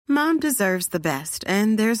Mom deserves the best,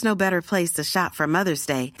 and there's no better place to shop for Mother's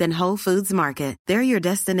Day than Whole Foods Market. They're your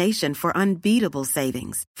destination for unbeatable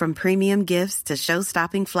savings, from premium gifts to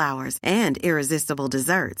show-stopping flowers and irresistible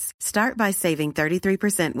desserts. Start by saving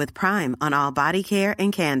 33% with Prime on all body care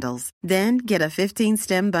and candles. Then get a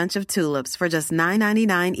 15-stem bunch of tulips for just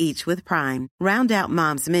 $9.99 each with Prime. Round out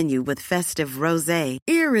Mom's menu with festive rosé,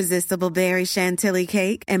 irresistible berry chantilly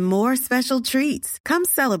cake, and more special treats. Come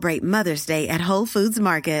celebrate Mother's Day at Whole Foods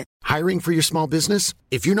Market. Hiring for your small business?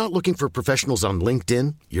 If you're not looking for professionals on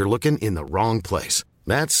LinkedIn, you're looking in the wrong place.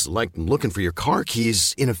 That's like looking for your car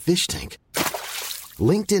keys in a fish tank.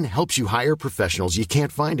 LinkedIn helps you hire professionals you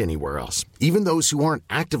can't find anywhere else, even those who aren't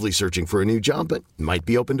actively searching for a new job but might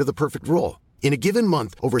be open to the perfect role. In a given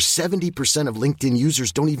month, over 70% of LinkedIn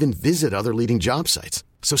users don't even visit other leading job sites.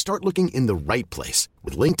 So start looking in the right place.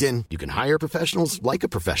 With LinkedIn, you can hire professionals like a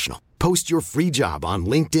professional. Post your free job on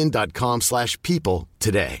linkedin.com/people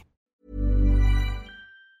today.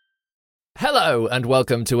 Hello, and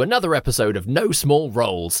welcome to another episode of No Small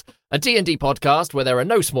Roles, a D&D podcast where there are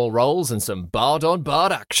no small roles and some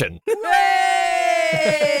bard-on-bard action.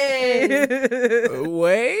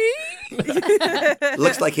 Wait?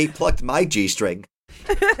 Looks like he plucked my G-string.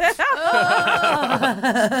 Daryl's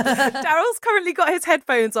currently got his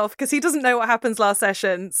headphones off because he doesn't know what happens last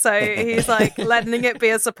session. So he's like letting it be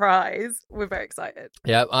a surprise. We're very excited.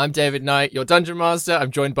 Yeah, I'm David Knight, your Dungeon Master. I'm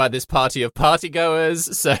joined by this party of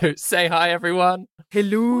partygoers. So say hi, everyone.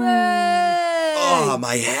 Hello. Oh,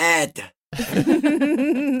 my head.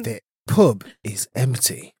 The pub is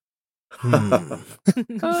empty.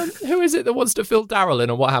 Who is it that wants to fill Daryl in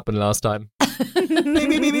on what happened last time?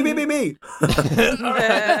 Me.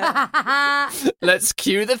 Let's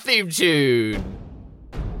cue the theme tune.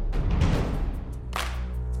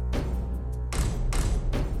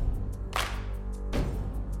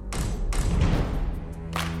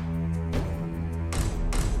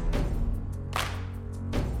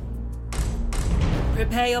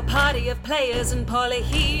 Prepare your party of players and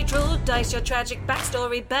polyhedral dice. Your tragic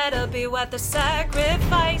backstory better be worth the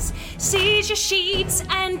sacrifice. Seize your sheets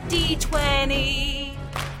and D20.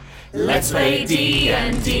 Let's play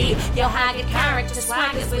D&D. Your haggard character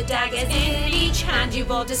swaggers with daggers in each hand. You've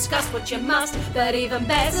all discussed what you must, but even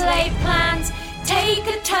better laid plans. Take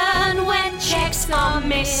a turn when checks are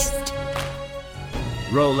missed.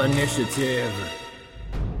 Roll initiative.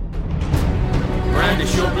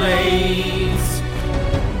 Brandish your blades.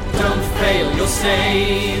 Don't fail your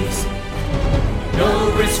saves.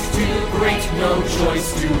 No risk too great, no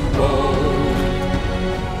choice too bold.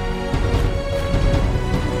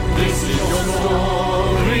 This is your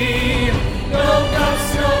story. No guts,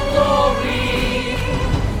 no glory.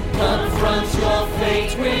 Confront your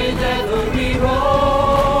fate with every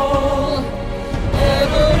roll.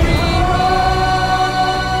 Every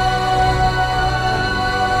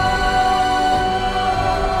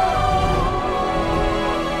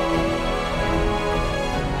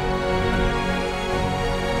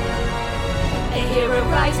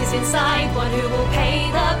rises inside, one who will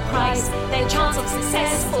pay the price. Their chance of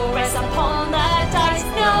success will rest upon the dice.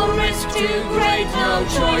 No risk too great, no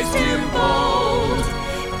choice too bold.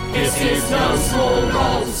 This is No Small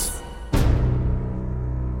Roles.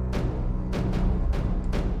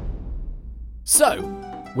 So,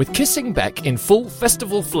 with Kissing Beck in full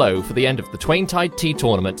festival flow for the end of the Twain-Tide Tea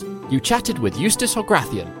Tournament, you chatted with Eustace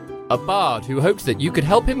O'Grathian, a bard who hoped that you could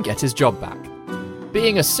help him get his job back.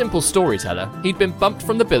 Being a simple storyteller, he'd been bumped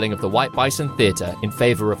from the billing of the White Bison Theatre in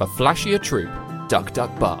favour of a flashier troupe, Duck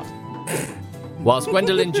Duck Bard. Whilst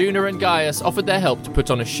Gwendolyn, Juna and Gaius offered their help to put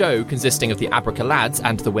on a show consisting of the Abraca Lads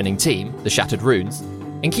and the winning team, the Shattered Runes,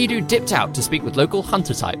 Enkidu dipped out to speak with local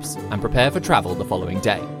hunter types and prepare for travel the following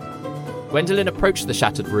day. Gwendolyn approached the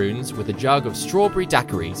Shattered Runes with a jug of strawberry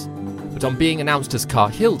daiquiris, but on being announced as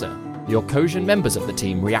Carhilda, the Orcosian members of the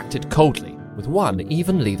team reacted coldly, with one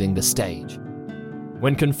even leaving the stage.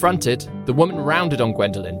 When confronted, the woman rounded on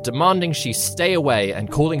Gwendolyn, demanding she stay away and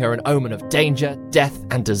calling her an omen of danger, death,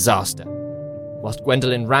 and disaster. Whilst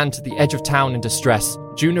Gwendolyn ran to the edge of town in distress,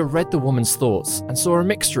 Juna read the woman's thoughts and saw a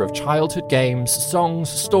mixture of childhood games, songs,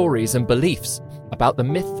 stories, and beliefs about the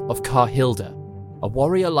myth of Carhilda, a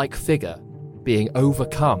warrior-like figure being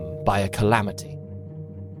overcome by a calamity.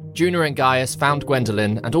 Juna and Gaius found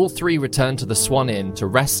Gwendolyn, and all three returned to the Swan Inn to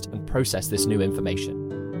rest and process this new information.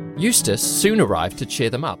 Eustace soon arrived to cheer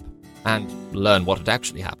them up and learn what had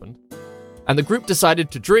actually happened, and the group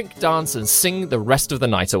decided to drink, dance, and sing the rest of the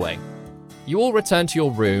night away. You all returned to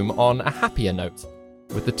your room on a happier note,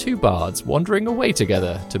 with the two bards wandering away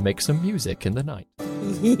together to make some music in the night.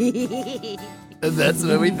 And that's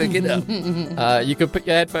where we pick it up. You can put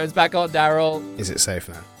your headphones back on, Daryl. Is it safe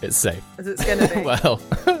now? It's safe. As it's going to be. Well,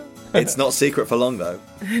 It's not secret for long, though.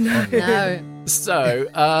 No.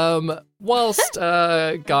 so, whilst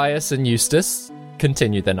Gaius and Eustace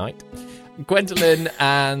continue their night, Gwendolyn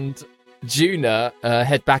and Juna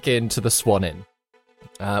head back into the Swan Inn,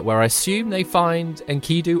 where I assume they find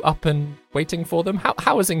Enkidu up and waiting for them.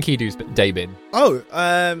 How has Enkidu's day been? Oh,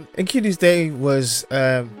 Enkidu's day was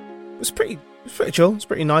pretty chill. It's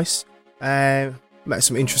pretty nice. Met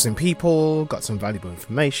some interesting people, got some valuable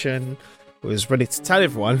information. Was ready to tell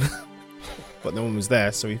everyone, but no one was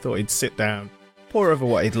there, so he thought he'd sit down, pore over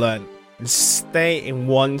what he'd learned, and stay in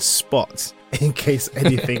one spot in case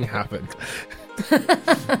anything happened.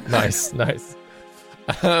 Nice.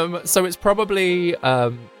 So it's probably,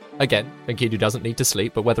 again, Enkidu doesn't need to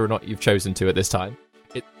sleep, but whether or not you've chosen to at this time,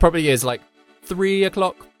 it probably is like 3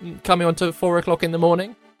 o'clock, coming on to 4 o'clock in the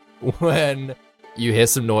morning, when you hear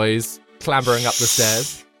some noise clambering up the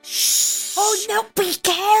stairs. Oh no, be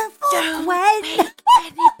careful, Don't Gwen. wake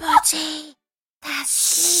anybody that's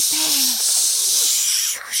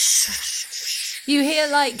sleeping. You hear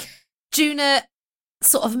like Juna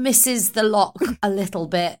sort of misses the lock a little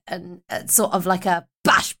bit, and sort of like a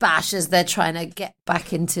bash as they're trying to get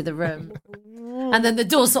back into the room. And then the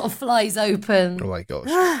door sort of flies open. Oh my gosh.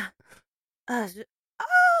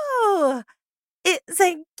 Oh, it's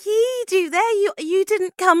Enkidu there. You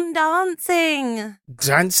didn't come dancing.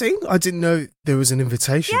 Dancing? I didn't know there was an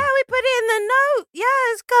invitation. Yeah, we put it in the note.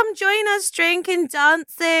 Yes, come join us drinking,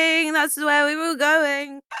 dancing. That's where we were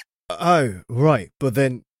going. Oh, right. But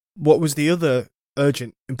then what was the other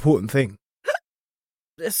urgent, important thing?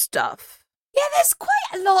 This stuff. Yeah, there's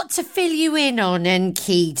quite a lot to fill you in on,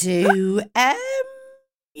 Enkidu.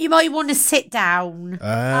 You might want to sit down.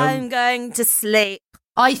 I'm going to sleep.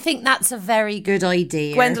 I think that's a very good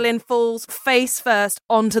idea. Gwendolyn falls face first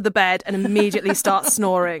onto the bed and immediately starts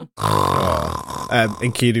snoring.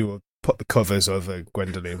 Enkidu will put the covers over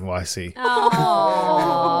Gwendolyn while Aww.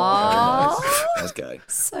 Let's go.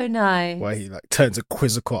 So nice. where he like turns a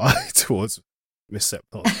quizzical eye towards Miss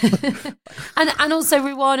Septon. And also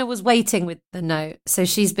Ruana was waiting with the note, so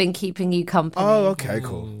she's been keeping you company. Oh, okay,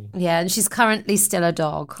 cool. Yeah, and she's currently still a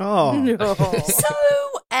dog. Oh.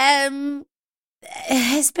 So,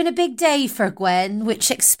 it's been a big day for Gwen, which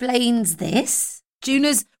explains this.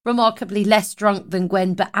 Juna's remarkably less drunk than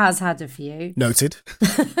Gwen, but has had a few. Noted.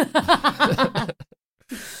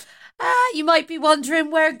 You might be wondering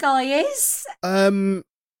where Guy is. I'm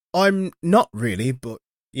not really, but,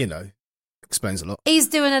 you know, explains a lot. He's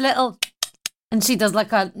doing a little... And she does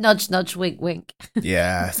like a nudge, nudge, wink, wink.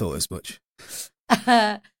 Yeah, I thought as much.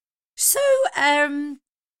 So,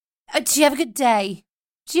 do you have a good day?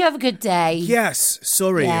 Do you have a good day? Yes,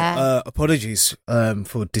 sorry. Yeah. Apologies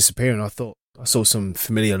for disappearing. I thought I saw some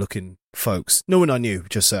familiar looking folks. No one I knew,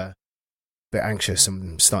 just a bit anxious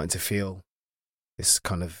and starting to feel this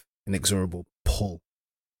kind of inexorable pull.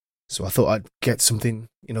 So I thought I'd get something,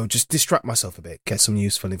 you know, just distract myself a bit, get some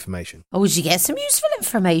useful information. Oh, did you get some useful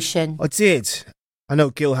information? I did. I know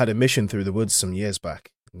Gil had a mission through the woods some years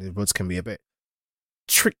back. The woods can be a bit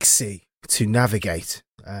tricksy to navigate.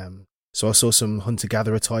 So I saw some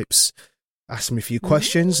hunter-gatherer types, asked me a few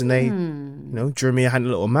questions, and they, you know, drew me a handy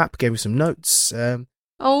little map, gave me some notes.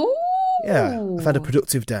 Oh. Yeah, I've had a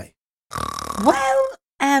productive day. Well,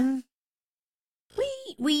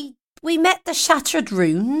 we met the Shattered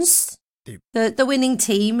Runes, the winning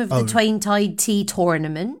team of the Twain Tide Tea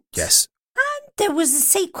tournament. Yes. And there was a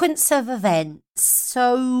sequence of events.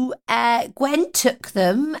 So Gwen took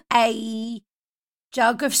them a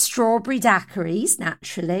jug of strawberry daiquiris,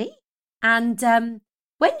 naturally. And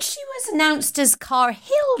when she was announced as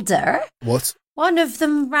Carhilda, What? one of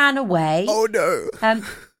them ran away. Oh, no.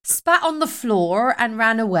 Spat on the floor and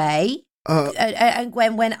ran away. And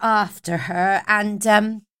Gwen went after her. And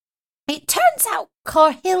it turns out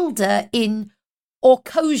Carhilda in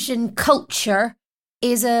Orcosian culture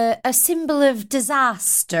is a symbol of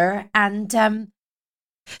disaster. And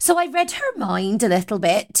so I read her mind a little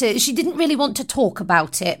bit. She didn't really want to talk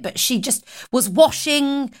about it, but she just was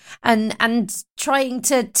washing and trying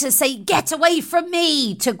to say, "Get away from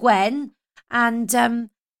me," to Gwen. And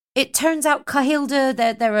it turns out Carhilda,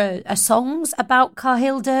 there are songs about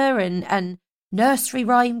Carhilda and nursery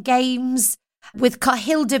rhyme games, with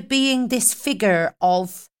Carhilda being this figure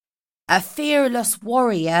of a fearless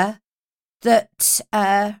warrior that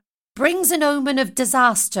brings an omen of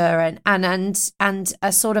disaster and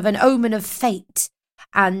a sort of an omen of fate,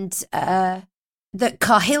 and that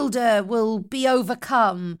Carhilda will be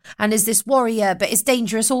overcome and is this warrior, but is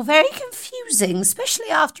dangerous. All very confusing, especially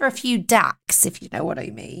after a few dacks, if you know what I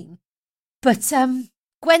mean. But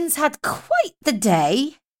Gwen's had quite the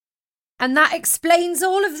day, and that explains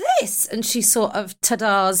all of this. And she sort of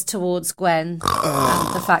ta-das towards Gwen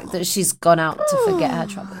and the fact that she's gone out to forget her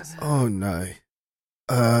troubles. Oh, no.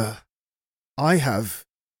 I have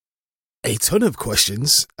a ton of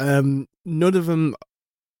questions. None of them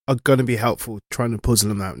are going to be helpful trying to puzzle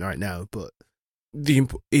them out right now, but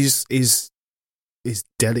is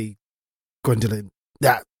Deli Gwendolyn,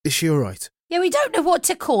 is she all right? Yeah, we don't know what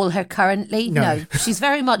to call her currently. No, she's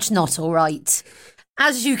very much not all right,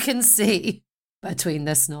 as you can see between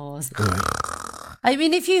the snores. I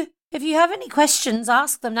mean, if you have any questions,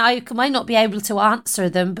 ask them now. You might not be able to answer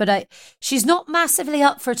them, but she's not massively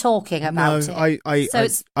up for talking about it.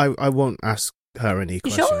 I won't ask her any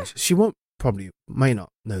questions. Sure? She may not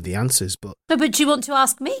know the answers, but No, but do you want to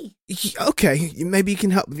ask me? Okay, maybe you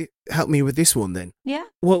can help me with this one then. Yeah.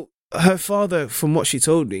 Well, her father, from what she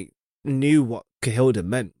told me, knew what Cahilda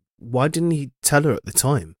meant. Why didn't he tell her at the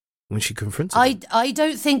time when she confronted him? I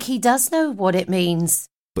don't think he does know what it means.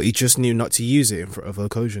 But he just knew not to use it in front of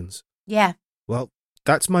occasions. Yeah. Well,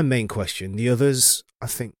 that's my main question. The others, I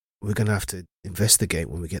think we're going to have to investigate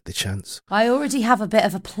when we get the chance. I already have a bit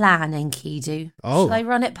of a plan, Enkidu. Oh. Shall I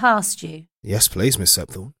run it past you? Yes, please, Miss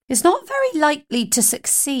Septhorn. It's not very likely to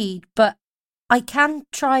succeed, but I can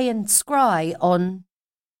try and scry on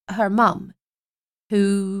her mum,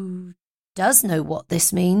 who does know what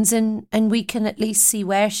this means, and we can at least see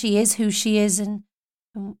where she is, who she is, and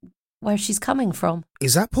where she's coming from.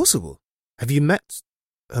 Is that possible? Have you met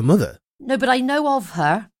her mother? No, but I know of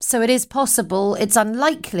her, so it is possible. It's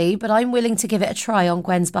unlikely, but I'm willing to give it a try on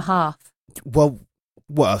Gwen's behalf. Well,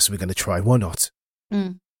 what else are we going to try? Why not?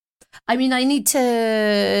 I mean, I need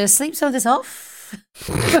to sleep some of this off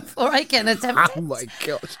before I can attempt it. Oh my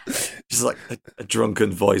God. Just like a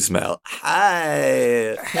drunken voicemail.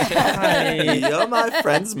 Hi. Hi. You're my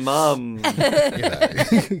friend's mum.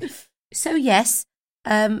 So yes,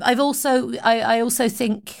 I also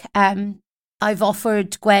think I've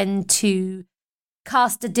offered Gwen to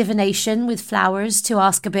cast a divination with flowers to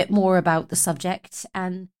ask a bit more about the subject,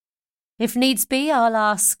 and if needs be, I'll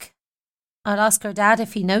ask her dad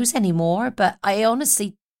if he knows any more, but I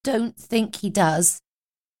honestly don't think he does.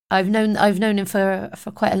 I've known him for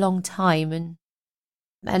quite a long time, and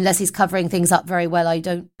unless he's covering things up very well, I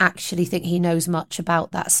don't actually think he knows much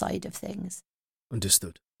about that side of things.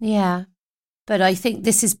 Understood. Yeah, but I think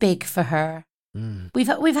this is big for her. We've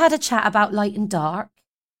had a chat about light and dark.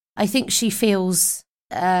 I think she feels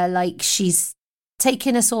like she's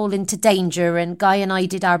taken us all into danger, and Guy and I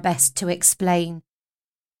did our best to explain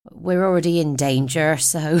we're already in danger,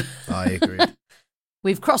 so I agree.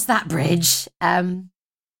 We've crossed that bridge.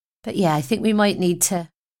 But yeah, I think we might need to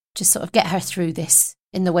just sort of get her through this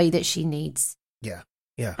in the way that she needs. Yeah.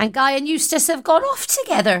 And Guy and Eustace have gone off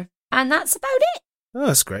together, and that's about it. Oh,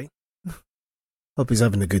 that's great. Hope he's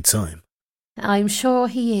having a good time. I'm sure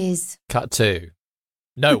he is. Cut 2.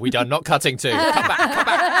 No, we are not cutting 2. Come back.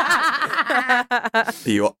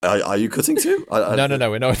 Are you cutting 2?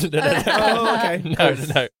 No, we're not. No. Oh, okay. No.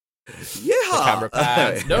 Yeah. The camera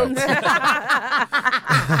pans.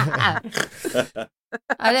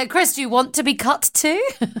 No. Chris, do you want to be cut too?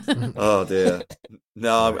 Oh dear.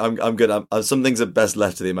 No, I'm good. Some things are best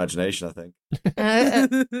left to the imagination, I think.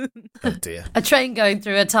 Oh dear. A train going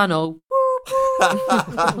through a tunnel.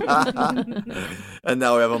 And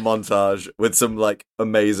now we have a montage with some like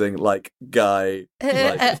amazing like Guy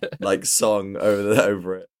like song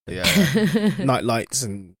over it. Yeah. Night lights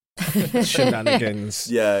and shenanigans.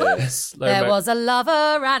 Yeah. There was a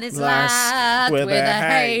lover and his lad with a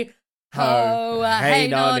hey ho, a hey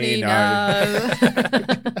nonny no.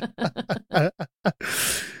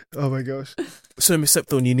 Oh my gosh. So, Miss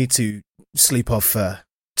Septhorn, you need to sleep off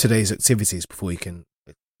today's activities before you can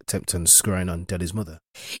attempt on scrying on Deli's mother.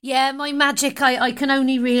 Yeah, my magic, I can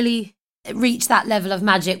only really reach that level of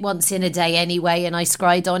magic once in a day anyway, and I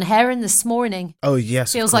scryed on Heron this morning. Oh,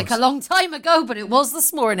 yes. Feels like a long time ago, but it was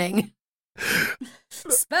this morning.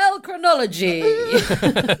 Spell chronology.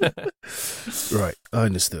 Right, I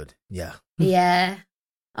understood. Yeah. Yeah.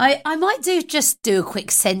 I might just do a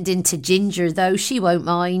quick send in to Ginger, though. She won't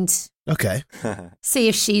mind. Okay. See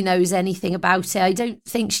if she knows anything about it. I don't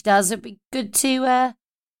think she does. It'd be good to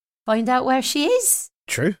find out where she is.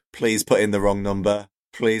 True. Please put in the wrong number.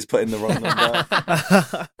 A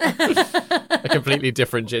completely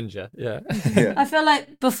different Ginger. Yeah. I feel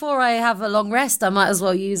like before I have a long rest, I might as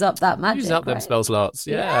well use up that magic. Use up them spell slots.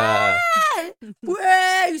 Yeah.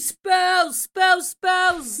 Whoa, spells.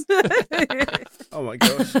 Oh my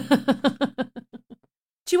gosh. Do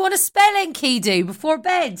you want a spelling key before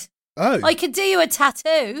bed? Oh. I could do you a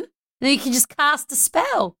tattoo, then you can just cast a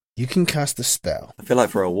spell. You can cast a spell. I feel like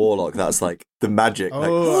for a warlock, that's like the magic.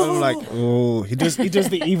 Oh, I'm like, he does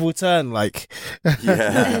the evil turn, like.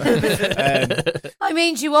 Yeah. I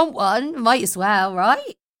mean, do you want one? Might as well,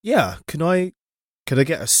 right? Yeah. Could I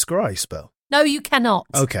get a scry spell? No, you cannot.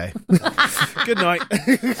 Okay. Good night.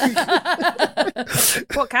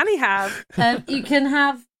 What can he have? You can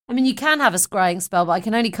have a scrying spell, but I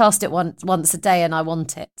can only cast it once a day, and I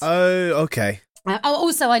want it. Oh, okay.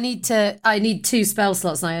 Also, I need 2 spell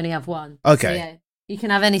slots, and I only have 1. Okay. So, yeah, you can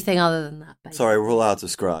have anything other than that. Basically. Sorry, we're all out of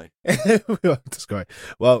scry. Scry.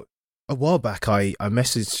 Well, a while back, I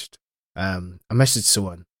messaged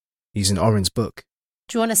someone using Oren's book.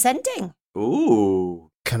 Do you want a sending? Ooh.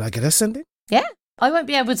 Can I get a sending? Yeah. I won't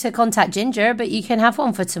be able to contact Ginger, but you can have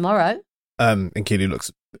one for tomorrow. And Keely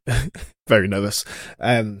looks very nervous.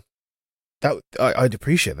 I'd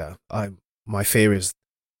appreciate that. My fear is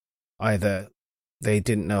either they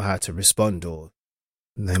didn't know how to respond or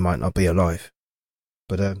they might not be alive.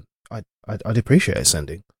 But I'd appreciate a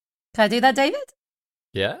sending. Can I do that, David?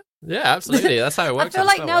 Yeah, absolutely. That's how it works. I feel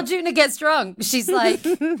like now Juna gets drunk. She's like,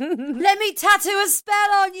 let me tattoo a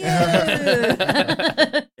spell on you.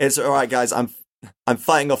 It's all right, guys. I'm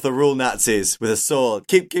fighting off the rule Nazis with a sword.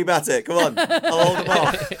 Keep at it. Come on. I'll hold them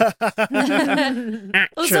off.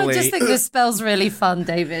 Also, I just think this spell's really fun,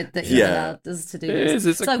 David, that you allowed us to do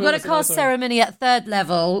this. So I've got to cast Ceremony at 3rd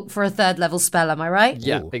level for a 3rd level spell, am I right?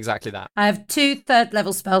 Yeah, exactly that. I have 2 3rd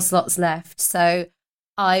level spell slots left, so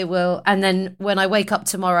I will, and then when I wake up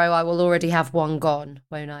tomorrow, I will already have 1 gone,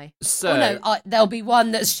 won't I? So there'll be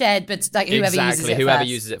 1 that's shared, but like whoever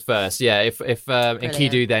uses it first. Yeah, if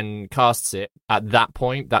Enkidu then casts it at that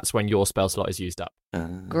point, that's when your spell slot is used up.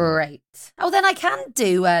 Great. Oh, then I can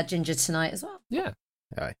do Ginger tonight as well. Yeah.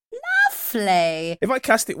 Right. Lovely. If I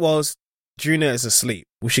cast it whilst Juna is asleep,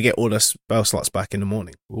 we should get all the spell slots back in the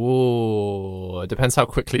morning. Ooh, it depends how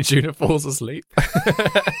quickly Juna falls asleep.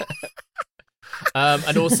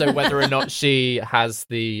 And also whether or not she has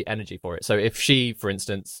the energy for it. So if she, for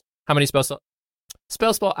instance, how many spell slot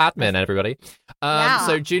admin, everybody.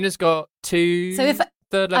 So Juna's got 2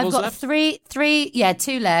 third levels left. I've got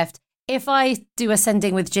 2 left. If I do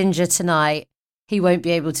ascending with Ginger tonight, he won't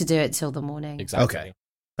be able to do it till the morning. Exactly. Okay,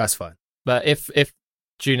 that's fine. But if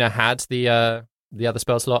Juna had the other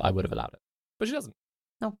spell slot, I would have allowed it, but she doesn't.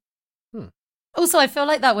 No. Also, I feel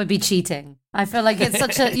like that would be cheating. I feel like it's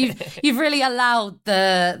such a you've really allowed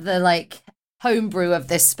the like homebrew of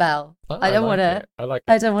this spell. I don't want to.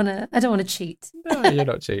 I don't want to cheat. No, you're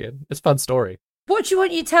not cheating. It's a fun story. What do you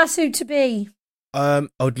want your tattoo to be? I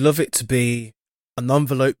would love it to be an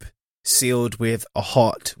envelope sealed with a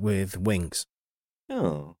heart with wings.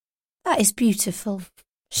 Oh, that is beautiful.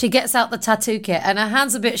 She gets out the tattoo kit and her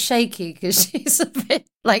hand's a bit shaky because she's a bit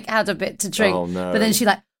had a bit to drink. Oh no! But then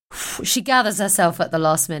she gathers herself at the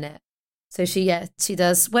last minute. So she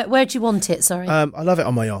does. Where do you want it? Sorry. I love it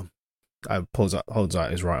on my arm. I holds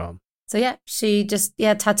out his right arm. So yeah, she just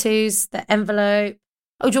tattoos the envelope.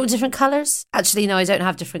 Oh, do you want different colours? Actually, no, I don't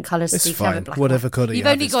have different colours. It's so fine. Whatever colour you've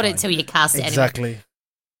only got it till you cast it. Exactly. Anyway.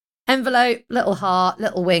 Envelope, little heart,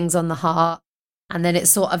 little wings on the heart, and then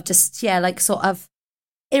it's sort of just sort of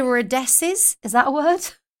iridesces. Is that a word?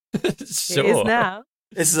 Sure. It is now.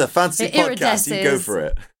 This is a fancy podcast. You go for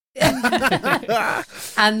it.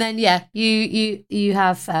 And then you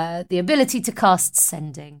have the ability to cast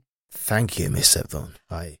sending. Thank you, Miss Evon.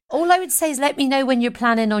 All I would say is let me know when you're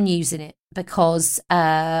planning on using it, because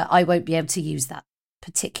I won't be able to use that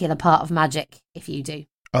particular part of magic if you do.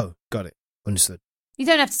 Oh, got it. Understood. You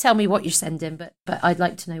don't have to tell me what you're sending, but I'd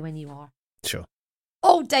like to know when you are. Sure.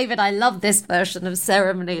 Oh, David, I love this version of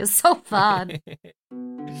ceremony. It's so fun.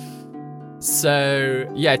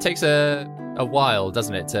 So, yeah, it takes a while,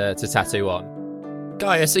 doesn't it, to tattoo on.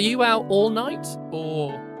 Gaius, are you out all night,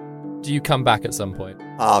 or do you come back at some point?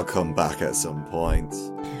 I'll come back at some point.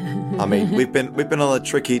 I mean, we've been on a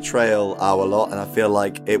tricky trail our lot, and I feel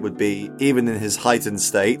like it would be, even in his heightened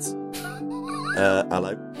state,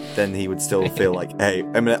 then he would still feel like, hey,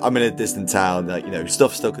 I'm in a distant town,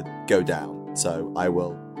 stuff still could go down. So I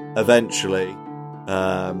will eventually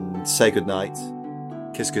say goodnight,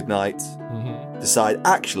 kiss goodnight, decide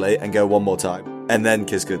actually, and go one more time, and then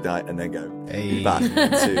kiss goodnight, and then go back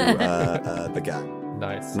to the gang.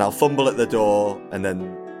 Nice. And I'll fumble at the door, and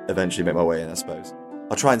then eventually make my way in, I suppose.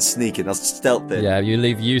 I'll try and sneak in. I'll stealth in. Yeah, you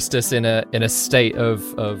leave Eustace in a state of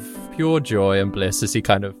pure joy and bliss as he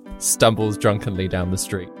kind of stumbles drunkenly down the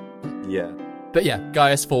street. Yeah. But yeah,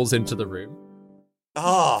 Gaius falls into the room.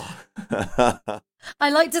 Oh. I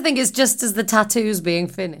like to think it's just as the tattoo's being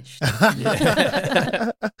finished.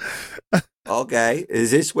 Okay,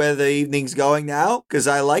 is this where the evening's going now? Because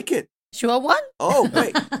I like it. Sure one? Oh,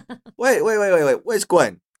 wait. Wait. Where's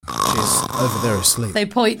Gwen? She's over there asleep. They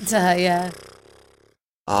point to her, yeah.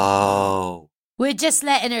 Oh. We're just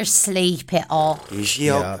letting her sleep it off. Is she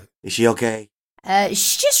okay?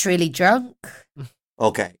 She's just really drunk.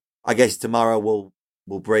 Okay. I guess tomorrow we'll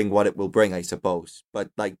bring what it will bring, I suppose. But,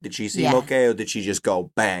 like, did she seem okay, or did she just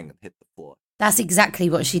go bang and hit the floor? That's exactly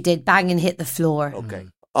what she did. Bang and hit the floor. Okay.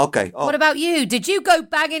 Okay. Oh. What about you? Did you go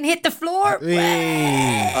bang and hit the floor?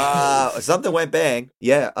 Something went bang.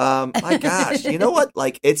 Yeah. My gosh. You know what?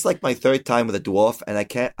 Like, it's like my third time with a dwarf, and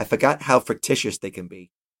I forgot how fictitious they can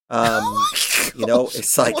be. You know,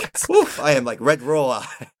 it's like, oof, I am like red raw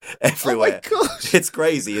everywhere. Oh my gosh. It's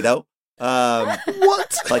crazy, you know?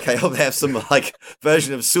 What? Like, I hope they have some, like,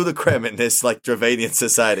 version of Sudocrem in this, like, Dravanian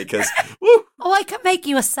society, because, woo! Oh, I could make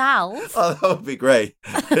you a salve. Oh, that would be great.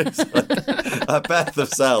 A bath of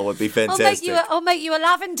sal would be fantastic. I'll make you a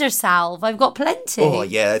lavender salve. I've got plenty. Oh,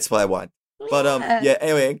 yeah, that's what I want. But, yeah,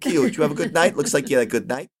 anyway, and Kyo, did you have a good night? Looks like you had a good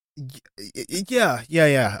night. Yeah.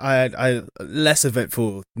 I less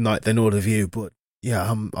eventful night than all of you, but yeah,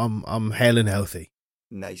 I'm hale and healthy.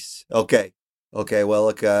 Nice. Okay. Well,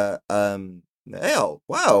 look. Oh,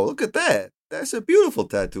 wow! Look at that. That's a beautiful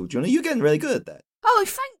tattoo, Juna. You're getting really good at that. Oh,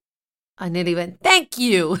 I nearly went, thank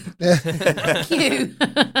you. Thank you.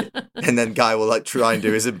 And then Guy will like try and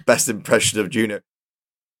do his best impression of Juna.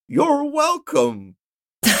 You're welcome.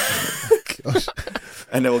 Gosh.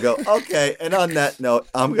 And then we'll go, okay. And on that note,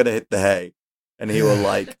 I'm gonna hit the hay, and he will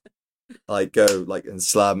like go like and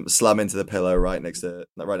slam into the pillow right next to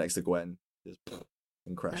Gwen, just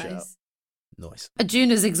and crash out. Nice.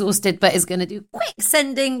 Juna's exhausted, but is going to do quick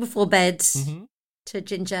sending before bed to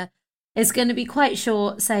Ginger. It's going to be quite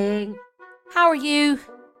short, saying, "How are you?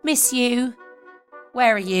 Miss you.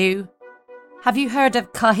 Where are you? Have you heard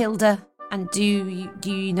of Carhilda? And do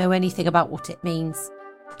you know anything about what it means?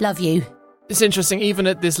 Love you." It's interesting, even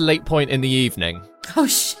at this late point in the evening. Oh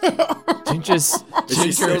shit! Ginger's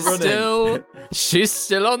She's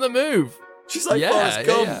still on the move. She's like Forrest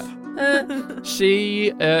Gump.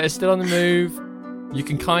 She is still on the move. You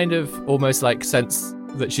can kind of almost like sense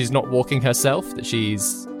that she's not walking herself, that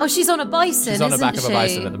she's... Oh, she's on a bison, She's on the back of a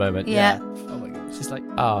bison at the moment. Yeah. Oh my god. She's like,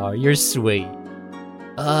 oh, you're sweet.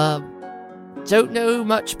 Don't know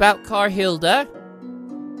much about Carhilda.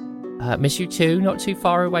 Miss you too, not too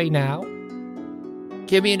far away now.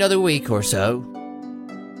 Give me another week or so.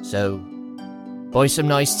 So, buy some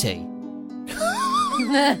nice tea.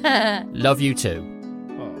 Love you too.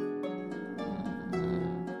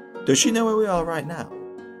 Does she know where we are right now?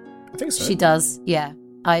 I think so. She does, yeah.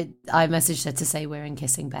 I messaged her to say we're in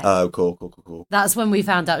Kissing Bay. Oh, cool. That's when we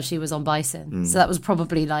found out she was on bison. So that was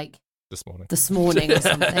probably like this morning or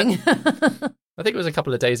something. I think it was a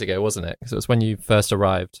couple of days ago, wasn't it? Because it was when you first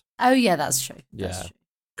arrived. Oh, yeah, that's true. Yeah.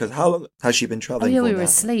 Because how long has she been traveling? Oh, yeah, for we were now?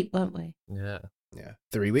 asleep, weren't we? Yeah.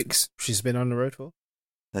 3 weeks she's been on the road for.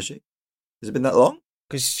 Has she? Has it been that long?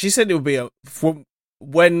 Because she said it would be from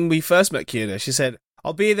when we first met Kiana. She said,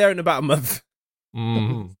 "I'll be there in about a month."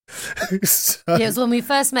 So, Yeah, it was when we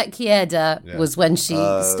first met Kieda was when she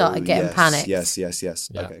started getting panicked. Yes. Yeah.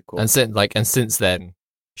 Okay, cool. And since then,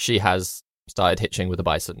 she has started hitching with the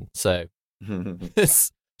bison. So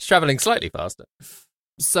it's traveling slightly faster.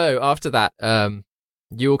 So after that,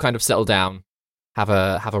 you all kind of settle down, have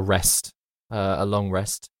a rest, a long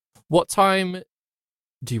rest. What time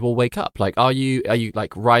do you all wake up? Like, are you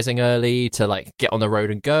like rising early to like get on the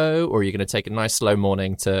road and go, or are you going to take a nice slow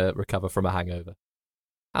morning to recover from a hangover?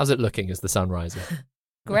 How's it looking as the sun rises?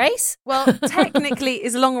 Grace? Well, technically,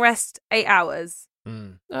 is a long rest 8 hours?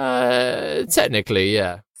 Technically,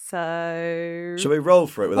 yeah. So... Shall we roll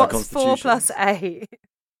for it with our what's constitution? 4 plus 8?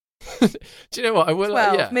 Do you know what? I will.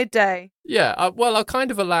 12, midday. Yeah, well, I'll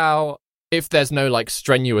kind of allow, if there's no like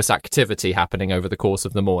strenuous activity happening over the course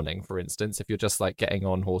of the morning, for instance, if you're just like getting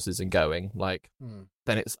on horses and going, like,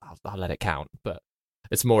 then I'll let it count. But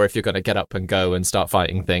it's more if you're going to get up and go and start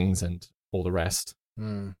fighting things and all the rest.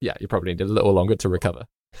 Yeah, you probably need a little longer to recover.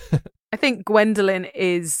 I think Gwendolyn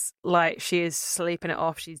is like, she is sleeping it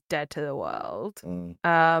off. She's dead to the world.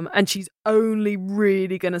 And she's only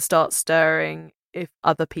really going to start stirring if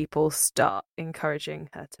other people start encouraging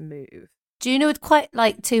her to move. Gina would quite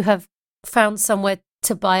like to have found somewhere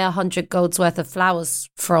to buy 100 gold's worth of flowers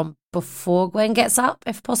from before Gwen gets up,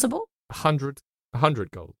 if possible. 100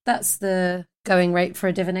 gold. That's the going rate for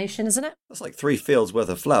a divination, isn't it? That's like 3 fields worth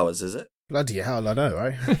of flowers, is it? Bloody hell, I know,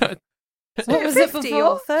 right? What was it 50 before?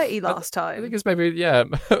 or 30 last I time? think it's maybe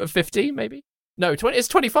 50, maybe. No, 20. It's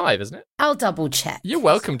 25, isn't it? I'll double check. You're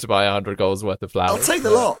welcome to buy 100 gold's worth of flowers. I'll take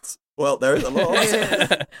the lot. Well, there is a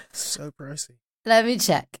lot. So pricey. Let me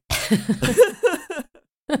check.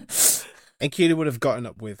 Enkidu would have gotten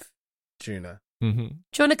up with Juna. Mm-hmm. Do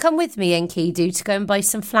you want to come with me, Enkidu, to go and buy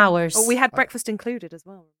some flowers? Oh, we had breakfast included as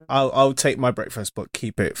well. I'll take my breakfast, but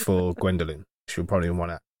keep it for Gwendolyn. She'll probably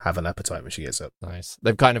want to have an appetite when she gets up. Nice.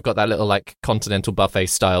 They've kind of got that little like continental buffet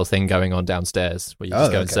style thing going on downstairs where you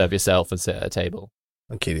just go and serve yourself and sit at a table.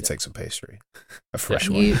 And Keely takes some pastry. A fresh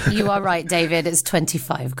one. You are right, David. It's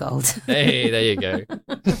 25 gold. Hey, there you go.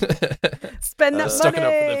 Spend that Stocking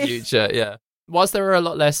up for the money. future, yeah. Whilst there are a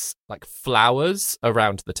lot less like flowers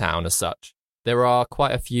around the town as such, there are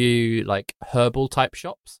quite a few like herbal type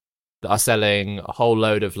shops that are selling a whole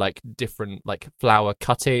load of like different like flower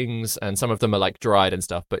cuttings, and some of them are like dried and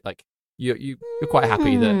stuff. But like you're quite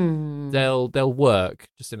happy that they'll work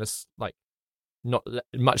just in a like not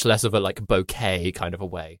much less of a like bouquet kind of a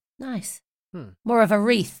way. Nice. More of a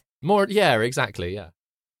wreath. More, yeah, exactly, yeah.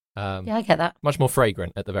 Yeah, I get that. Much more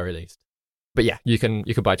fragrant at the very least. But yeah, you can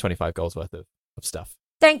buy 25 gold's worth of stuff.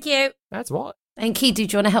 Thank you. That's what. Enkidu, do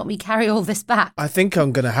you want to help me carry all this back? I think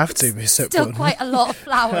I'm going to have to, Miss Still quite a lot of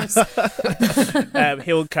flowers.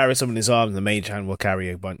 He'll carry some in his arm, and the mage hand will carry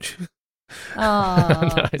a bunch.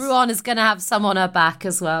 Oh, Nice. Ruana's going to have some on her back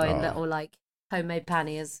as well in little like homemade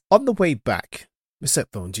panniers. On the way back, Miss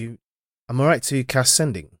Epthorne, am I right to cast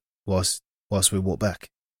sending whilst we walk back?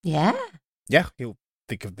 Yeah. Yeah, he'll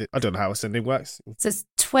think of I don't know how sending works. So it's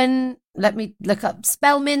let me look up.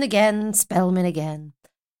 Spellman again.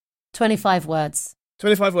 25 words.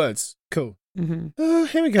 25 words. Cool. Mm-hmm.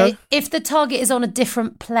 Here we go. If the target is on a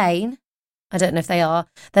different plane, I don't know if they are,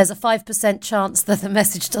 there's a 5% chance that the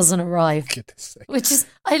message doesn't arrive. Goodness sake. Which is,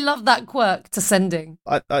 I love that quirk to sending.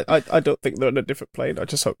 I don't think they're on a different plane. I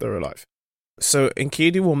just hope they're alive. So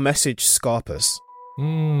Enkidu will message Scarpus.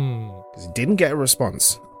 Because he didn't get a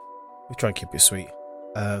response. We try and keep it sweet.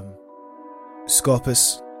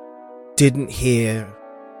 Scarpus didn't hear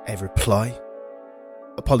a reply.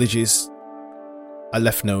 Apologies. I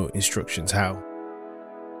left no instructions how.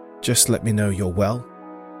 Just let me know you're well.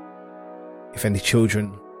 If any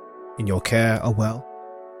children in your care are well.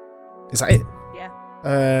 Is that it?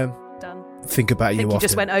 Yeah. Done. Think about I think you you often.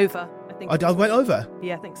 just went over. I went over?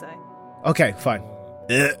 Yeah, I think so. Okay, fine.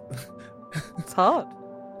 It's hard.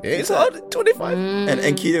 It's hard. 25. And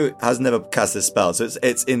Enkidu has never cast this spell, so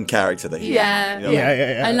it's in character that he. Yeah. You know,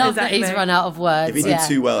 Yeah. I love Exactly. that he's run out of words. If he did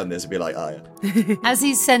too well in this, it'd be like, oh yeah. As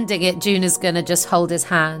he's sending it, Juna's going to just hold his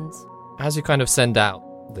hand. As you kind of send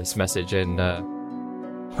out this message in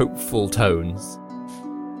hopeful tones,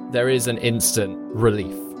 there is an instant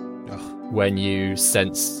relief when you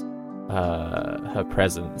sense her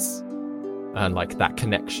presence and like that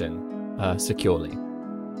connection securely.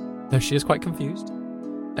 Though she is quite confused,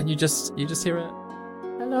 and you just hear it.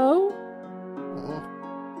 Hello,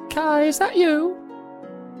 Kai, is that you?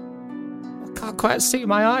 I can't quite see.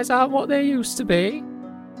 My eyes aren't what they used to be.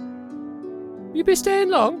 You be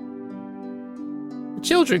staying long? The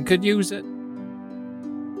children could use it.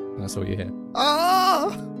 That's all you hear.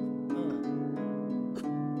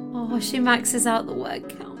 Oh, she maxes out the word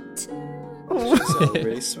count. So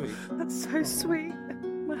really sweet. That's so sweet.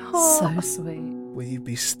 My heart. So sweet. Will you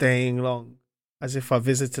be staying long? As if I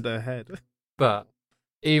visited her head. But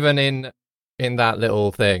even in that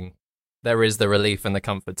little thing, there is the relief and the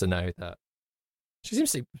comfort to know that she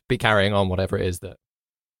seems to be carrying on whatever it is that,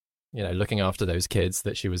 looking after those kids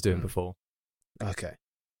that she was doing before. Okay.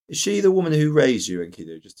 Is she the woman who raised you,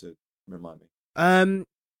 Enkidu? Just to remind me.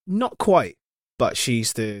 Not quite, but she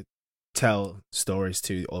used to tell stories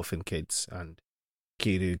to orphan kids, and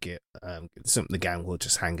Kiru the gang will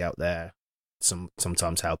just hang out there.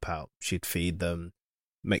 Sometimes help out. She'd feed them,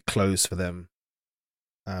 make clothes for them.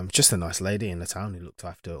 Just a nice lady in the town who looked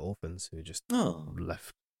after orphans who just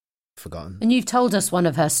left forgotten. And you've told us one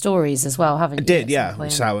of her stories as well, haven't you? I did, yeah.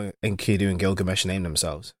 Which is how Enkidu and Gilgamesh named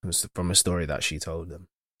themselves. It was from a story that she told them.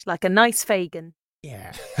 It's like a nice Fagin.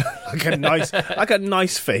 Yeah, like a nice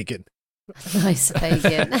Fagin. Nice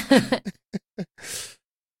Fagin.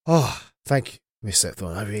 Oh, thank you, Miss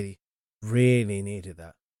Epthorne. I really, really needed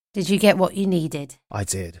that. Did you get what you needed? I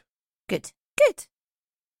did. Good.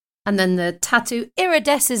 And then the tattoo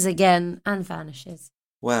iridesces again and vanishes.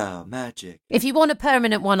 Wow, magic. If you want a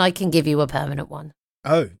permanent one, I can give you a permanent one.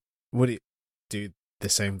 Oh, would it do the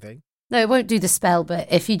same thing? No, it won't do the spell,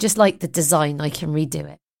 but if you just like the design, I can redo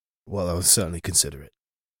it. Well, I'll certainly consider it.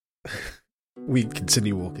 We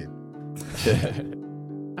continue walking.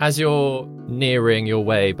 As you're nearing your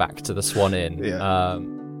way back to the Swan Inn,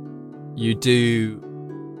 you do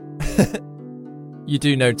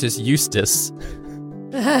notice Eustace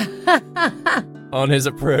on his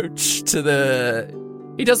approach to the.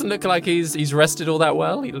 He doesn't look like he's rested all that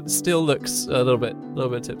well. He still looks a little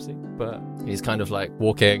bit tipsy, but he's kind of like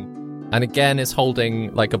walking and again is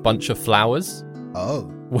holding like a bunch of flowers. Oh.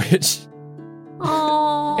 Which,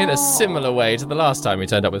 in a similar way to the last time he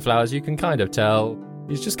turned up with flowers, you can kind of tell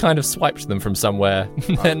he's just kind of swiped them from somewhere.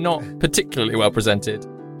 They're not particularly well presented.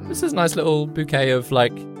 This is a nice little bouquet of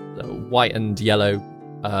like white and yellow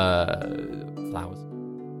flowers.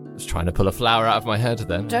 I was trying to pull a flower out of my head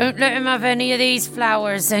then. Don't let him have any of these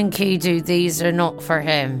flowers, Enkidu. These are not for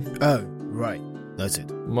him. Oh, right.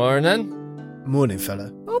 Noted. Morning. Morning,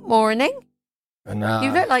 fella. Good morning. And,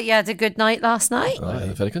 You look like you had a good night last night. I had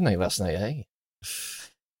a very good night last night, eh? I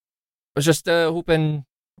was just hoping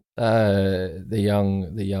the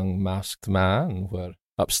young masked man were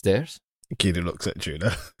upstairs. Enkidu looks at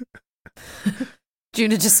Juna.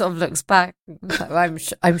 Juna just sort of looks back.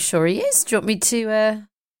 I'm sure he is. Do you want me to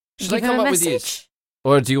Should I give him come a up with you? message?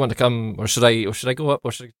 Or do you want to come, or should I go up,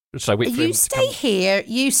 or should I wait for him You to stay come? here.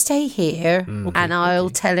 You stay here, and I'll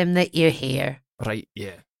tell him that you're here. Right,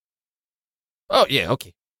 yeah. Oh, yeah,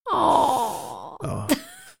 okay. Oh.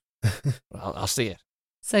 I'll stay here.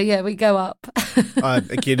 So yeah, we go up.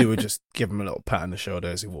 Enkidu would just give him a little pat on the shoulder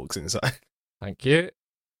as he walks inside. Thank you.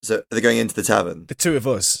 So are they going into the tavern? The two of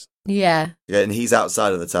us. Yeah. Yeah, and he's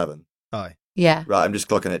outside of the tavern. Aye. Yeah. Right, I'm just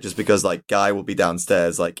clocking it just because like Guy will be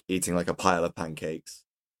downstairs like eating like a pile of pancakes.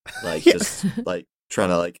 Like just like trying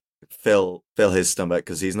to like fill his stomach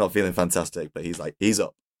because he's not feeling fantastic, but he's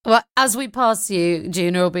up. Well, as we pass you,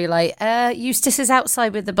 Juna will be like, Eustace is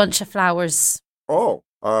outside with a bunch of flowers. Oh,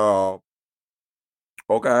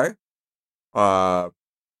 okay. What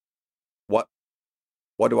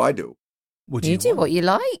do I do? What You do what you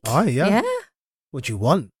like. Aye, yeah. Yeah. What do you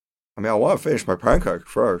want? I mean, I want to finish my pancake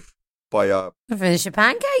first. But Finish your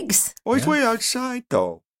pancakes. he's way outside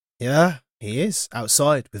though. Yeah, he is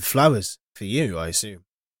outside with flowers for you, I assume.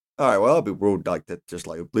 All right, well, I'll be rude like that. Just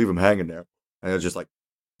like leave him hanging there, and he'll just like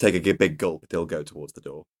take a big gulp. He'll go towards the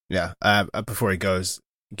door. Yeah. Before he goes,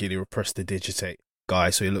 Giddy will press the digitate guy,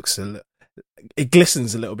 so he looks it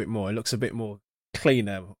glistens a little bit more. It looks a bit more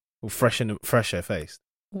cleaner, or fresher faced.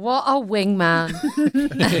 What a wingman.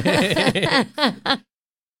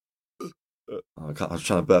 I was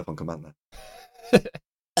trying to burp on command there.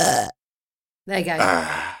 There you go.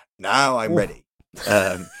 Now I'm ready.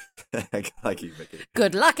 Thank you, Vicky.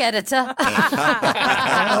 Good luck, editor. I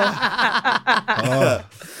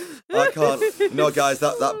can't. You know, guys,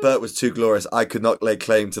 that burp was too glorious. I could not lay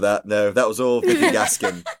claim to that. No, that was all Vicky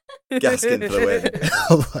Gaskin. Gaskin for the win.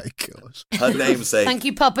 Oh my gosh. Her namesake. Thank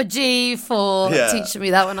you, Papa G, for teaching me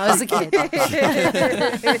that when I was a kid.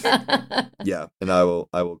 Yeah, and I will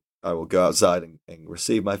go outside and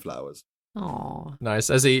receive my flowers. Aww. Nice.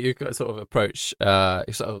 As you sort of approach,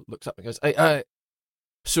 he sort of looks up and goes, "Hey,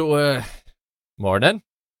 so, morning.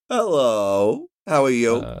 Hello. How are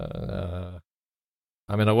you? I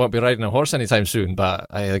mean, I won't be riding a horse anytime soon, but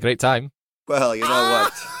I had a great time." Well, you know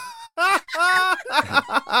what?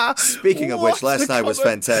 Speaking of which, last night was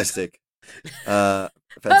fantastic. Fantastic.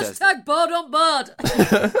 Hashtag bird on bird.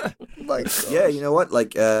 My God. Yeah, you know what?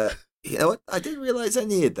 Like, you know what? I didn't realize I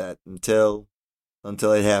needed that until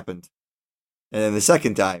it happened. And then the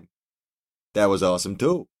second time, that was awesome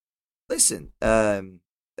too. Listen, are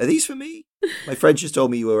these for me? My friend just told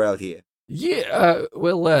me you were out here. Yeah,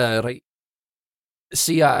 well, right.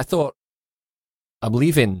 See, I thought I'm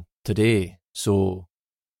leaving today, so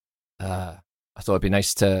I thought it'd be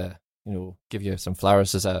nice to, give you some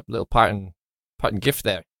flowers as a little parting gift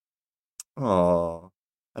there. Oh,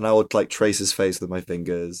 and I would like trace his face with my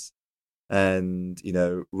fingers, and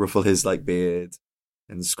ruffle his like beard,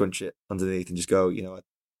 and scrunch it underneath, and just go, you know what?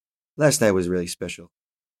 Last night was really special,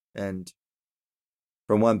 and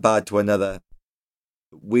from one bard to another,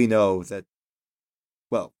 we know that.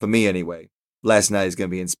 Well, for me anyway. Last night is going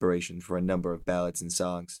to be inspiration for a number of ballads and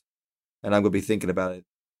songs, and I'm going to be thinking about it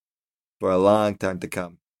for a long time to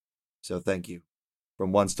come. So thank you.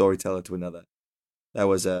 From one storyteller to another. That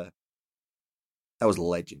was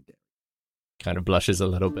legendary. Kind of blushes a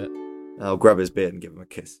little bit. I'll grab his beard and give him a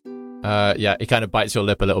kiss. Yeah, he kind of bites your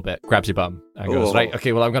lip a little bit, grabs your bum, and goes, Oh. "Right,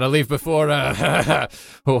 okay, well, I'm going to leave before,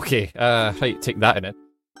 okay, right, take that in it.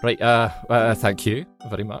 Right, thank you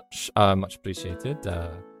very much. Much appreciated.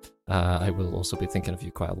 I will also be thinking of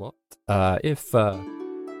you quite a lot. If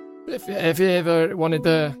you ever wanted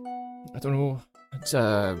to, I don't know,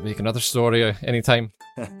 make another story anytime,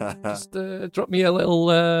 just drop me a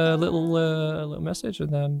little message,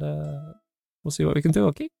 and then we'll see what we can do.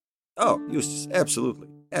 Okay? Oh, Eustace, absolutely.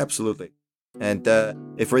 And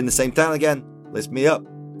if we're in the same town again, let's meet up.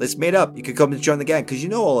 You can come and join the gang because you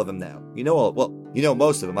know all of them now. You know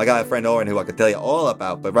most of them. I got a friend Oren who I could tell you all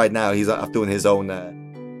about, but right now he's off doing his own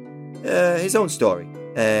story.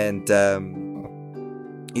 And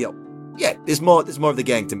yeah, there's more of the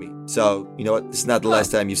gang to meet. So, you know what? This is not the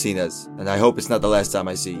last time you've seen us, and I hope it's not the last time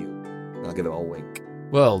I see you. And I'll give him a wink.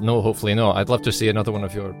 Well, no, hopefully not. I'd love to see another one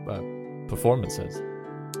of your performances.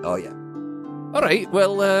 Oh, yeah. All right,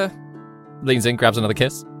 well, leans in, grabs another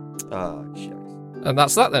kiss. Oh, shucks. And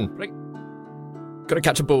that's that then. Right. Gotta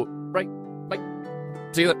catch a boat. Right. Bye.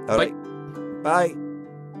 See you then. All Bye. right. Bye.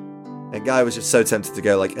 And Guy was just so tempted to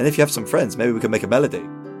go like, and if you have some friends, maybe we could make a melody.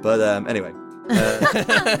 But anyway.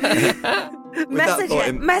 Message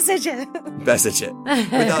it. Message it.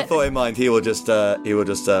 With that thought in mind, he will just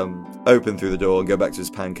open through the door and go back to his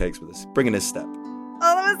pancakes with us, bringing his step.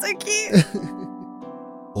 Oh, that was so cute.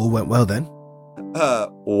 All went well then.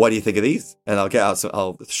 What do you think of these? And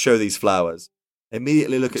I'll show these flowers.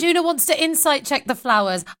 Immediately look at... Juna wants to insight check the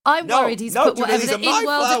flowers. I'm worried he's put whatever the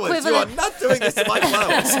in-world equivalent... You are not doing this to my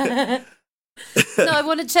flowers. No, I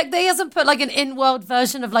want to check that he hasn't put like an in-world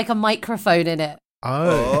version of like a microphone in it.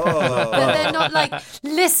 Oh. That they're not like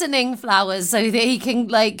listening flowers so that he can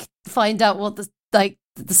like find out what the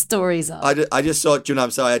stories are. I just saw, Juna,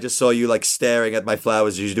 I'm sorry, I just saw you like staring at my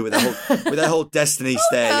flowers as you do with that whole destiny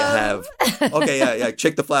stare you have. Okay, yeah,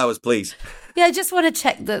 check the flowers, please. Yeah, I just want to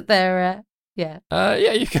check that they're... Yeah.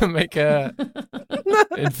 Yeah, you can make a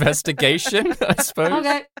investigation, I suppose.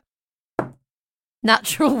 Okay.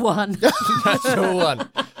 Natural 1. Natural 1.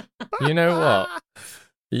 You know what?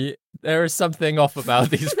 There is something off about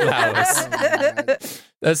these flowers.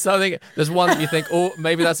 There's one that you think, oh,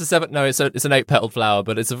 maybe that's a 7. No, it's an 8-petaled flower,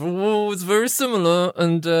 but it's very similar,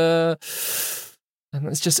 and it's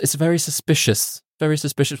very suspicious. Very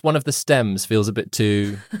suspicious. One of the stems feels a bit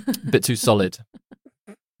too solid.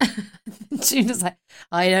 Juna's like,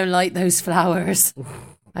 I don't like those flowers.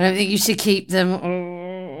 I don't think you should keep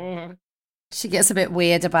them. She gets a bit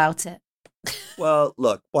weird about it. Well,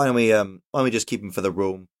 look, why don't we just keep them for the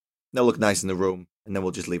room? They'll look nice in the room, and then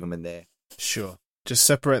we'll just leave them in there. Sure. Just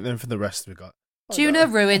separate them from the rest we got. Juna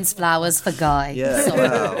ruins flowers for Guy. Yeah,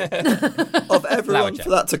 wow. Of everyone for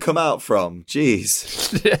that to come out from, jeez.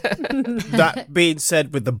 That being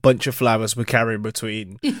said, with the bunch of flowers we're carrying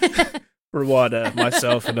between Rwanda,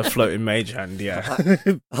 myself, and a floating mage hand, yeah.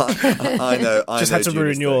 I know. Just had to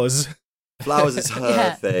ruin yours. Flowers is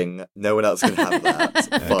her thing. No one else can have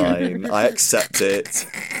that. Fine. I accept it.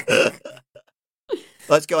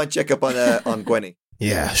 Let's go and check up on Gwenny.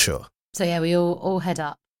 Yeah, sure. So yeah, we all head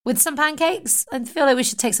up. With some pancakes? I feel like we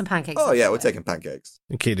should take some pancakes. Oh, yeah, we're taking pancakes.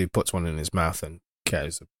 And Kidu puts one in his mouth and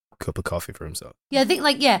carries a cup of coffee for himself. Yeah, I think,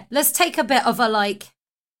 let's take a bit of a,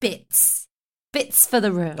 bits for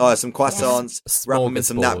the room. Oh, some croissants, wrap them in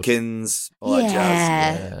some napkins, all that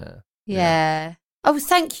jazz. Yeah. Oh,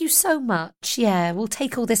 thank you so much. Yeah, we'll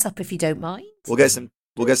take all this up if you don't mind. We'll get some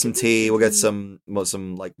tea, we'll get some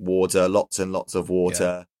water, lots and lots of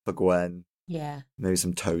water for Gwen. Yeah. Maybe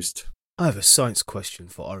some toast. I have a science question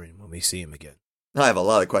for Orin when we see him again. I have a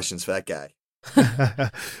lot of questions for that guy.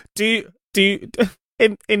 do you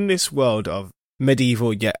in this world of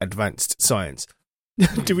medieval yet advanced science,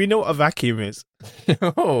 do we know what a vacuum is?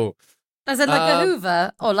 Oh. As in a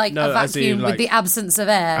Hoover or a vacuum with the absence of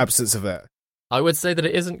air? Absence of air. I would say that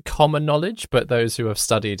it isn't common knowledge, but those who have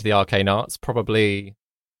studied the arcane arts probably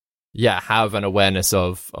have an awareness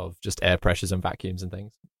of just air pressures and vacuums and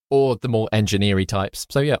things. Or the more engineering types.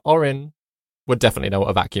 So yeah, Orin would definitely know what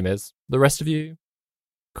a vacuum is. The rest of you,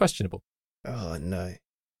 questionable. Oh no.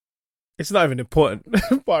 It's not even important,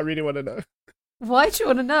 but I really want to know. Why do you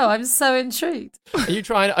want to know? I'm so intrigued. Are you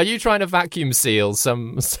trying to vacuum seal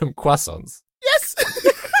some croissants? Yes!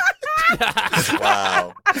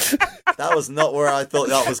 Wow. That was not where I thought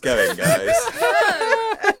that was going, guys.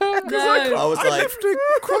 No. I left a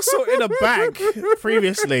croissant in a bag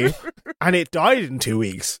previously, and it died in 2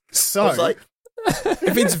 weeks. So,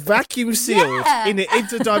 if it's vacuum sealed in an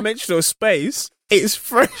interdimensional space, it's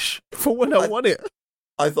fresh for when I want it.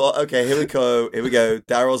 I thought, okay, here we go.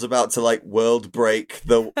 Daryl's about to world break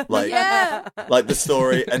the the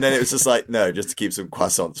story, and then it was just no, just to keep some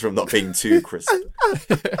croissants from not being too crisp.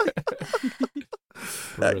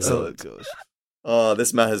 Excellent. Oh, gosh. Oh,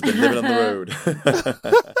 this man has been living on the road.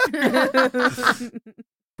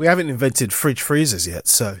 We haven't invented fridge freezers yet,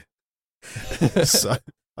 so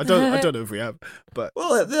I don't know if we have, but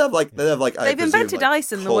they have they've invented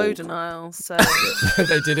ice in the Woden Isle, so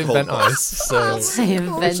they did invent ice. So they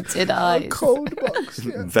invented ice. Cold box.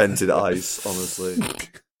 Yeah. Invented ice, honestly.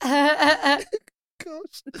 Gosh.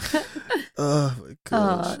 Oh my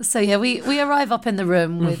gosh. So yeah, we arrive up in the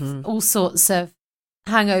room with all sorts of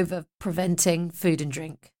hangover preventing food and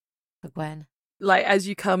drink for Gwen. As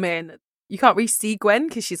you come in, you can't really see Gwen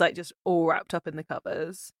because she's just all wrapped up in the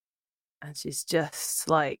covers. And she's just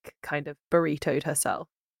kind of burritoed herself.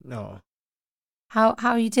 No. How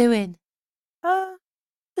are you doing?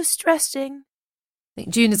 Just resting. I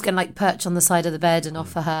think Juna's going to perch on the side of the bed and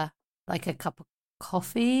offer her like a cup of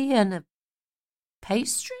coffee and a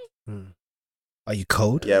pastry. Are you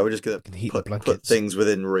cold? Yeah, we're just gonna Heat the put blankets. things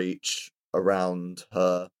within reach around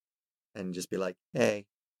her, and just be like, "Hey."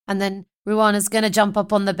 And then Ruana's going to jump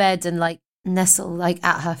up on the bed and nestle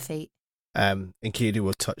at her feet. Enkidu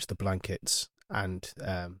will touch the blankets, and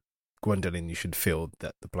Gwendolyn, you should feel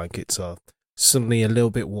that the blankets are suddenly a little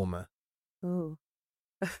bit warmer. Ooh.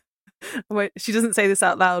 Wait, she doesn't say this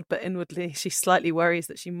out loud, but inwardly she slightly worries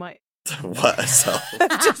that she might Wet herself.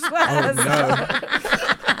 just wet herself.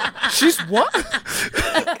 She's what?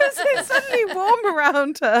 Because it's suddenly warm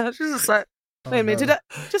around her. She's just like, wait a minute,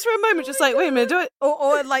 just for a moment, just like, wait a minute, do it.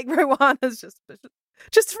 Or like Rowan's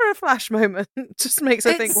just for a flash moment, just makes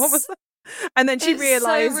her think, what was that? And then she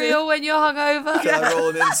realizes. It's so real when you're hungover. Can I roll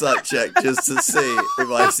an insight check just to see if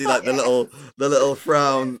I see the little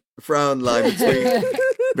frown line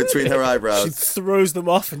between her eyebrows? She throws them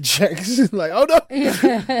off and checks, like, oh no.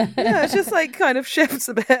 Yeah, it's just kind of shifts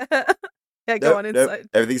a bit. Yeah, go on inside.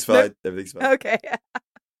 Everything's fine. Nope. Everything's fine. Okay.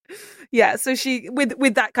 Yeah, so she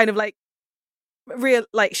with that kind of real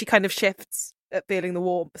she kind of shifts at feeling the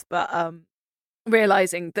warmth, but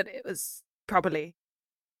realizing that it was probably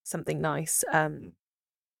something nice.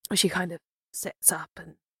 She kind of sits up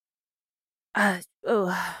and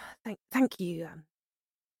thank you.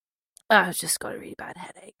 I've just got a really bad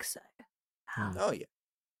headache, so oh yeah.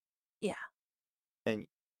 Yeah. And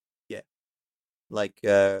yeah.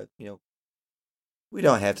 We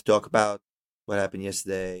don't have to talk about what happened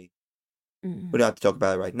yesterday. We don't have to talk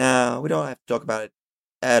about it right now. We don't have to talk about it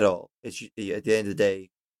at all. It's at the end of the day,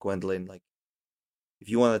 Gwendolyn, if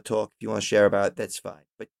you want to talk, if you want to share about it, that's fine.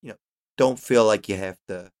 But, don't feel like you have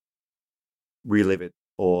to relive it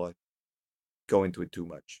or go into it too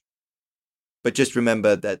much. But just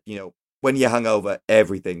remember that, when you're hungover,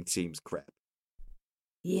 everything seems crap.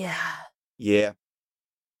 Yeah. Yeah.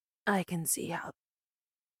 I can see how.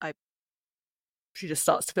 She just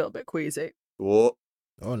starts to feel a bit queasy. Oh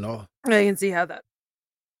no. I can see how that.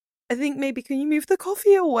 I think maybe can you move the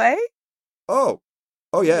coffee away? Oh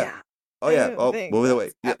yeah. Oh yeah. Move it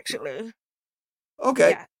away. Actually. Okay.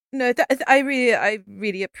 Yeah. No, I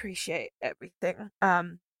really appreciate everything.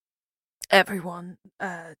 Everyone.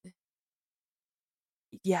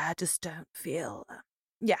 Yeah, just don't feel.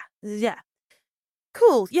 Yeah.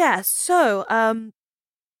 Cool. Yeah. So, I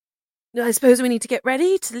suppose we need to get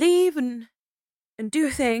ready to leave and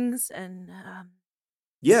do things and.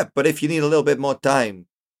 Yeah, but if you need a little bit more time,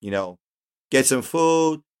 get some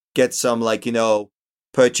food, get some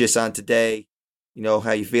purchase on today,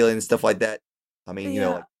 how you feeling and stuff like that. I mean,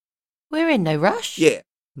 we're in no rush. Yeah.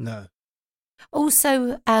 No.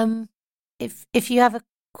 Also, if you have a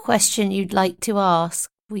question you'd like to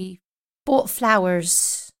ask, we bought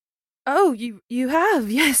flowers. Oh, you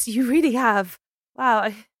have? Yes, you really have.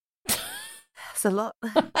 Wow, that's a lot.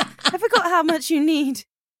 I forgot how much you need.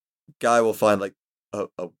 Guy will find a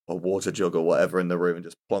water jug or whatever in the room and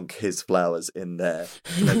just plonk his flowers in there.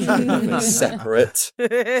 Separate from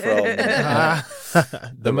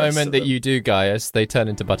the moment that you do, Gaius, they turn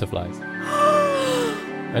into butterflies.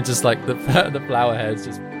 And just the flower heads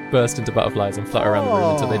just burst into butterflies and flutter around the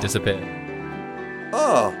room until they disappear.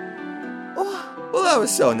 Oh, well, that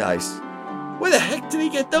was so nice. Where the heck did he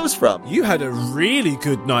get those from? You had a really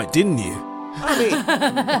good night, didn't you?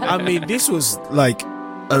 I mean, this was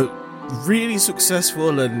a really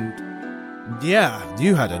successful, and yeah,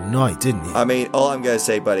 you had a night, didn't you? I mean, all I'm gonna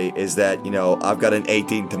say, buddy, is that I've got an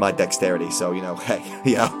 18 to my dexterity, so hey,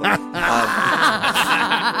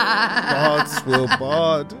 Bards will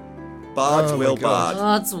bard. Bards will bard.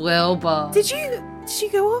 Bards will bard. Did you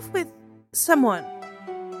go off with someone?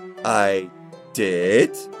 I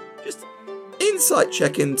did. Just insight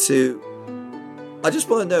check into. I just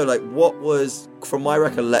want to know, what was, from my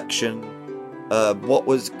recollection. What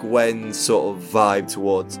was Gwen's sort of vibe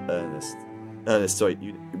towards Ernest? Sorry,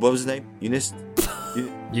 what was his name?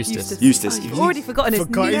 Eustace. Oh, you've already forgotten his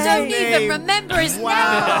name. You don't even remember his name.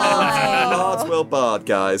 Bards will bard,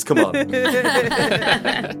 guys. Come on.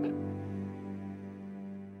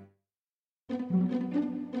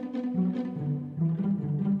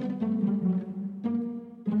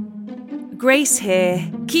 Grace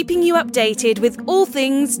here, keeping you updated with all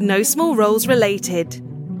things No Small Roles related.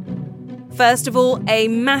 First of all, a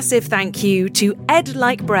massive thank you to Ed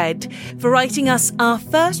Like Bread for writing us our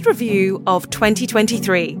first review of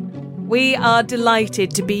 2023. We are delighted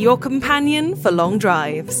to be your companion for long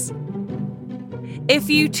drives. If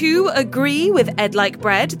you too agree with Ed Like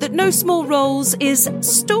Bread that No Small Roles is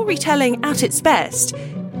storytelling at its best,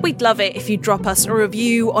 We'd love it if you'd drop us a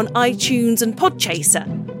review on iTunes and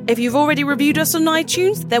Podchaser. If you've already reviewed us on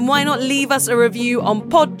iTunes, then why not leave us a review on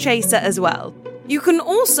Podchaser as well? You can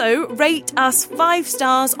also rate us 5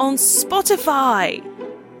 stars on Spotify.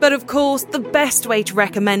 But of course, the best way to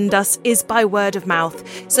recommend us is by word of mouth.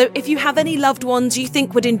 So if you have any loved ones you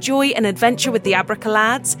think would enjoy an adventure with the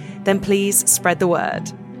Abracalads, then please spread the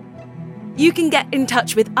word. You can get in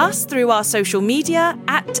touch with us through our social media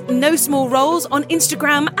at No Small Roles on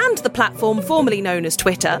Instagram and the platform formerly known as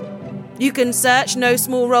Twitter. You can search No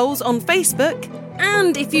Small Roles on Facebook.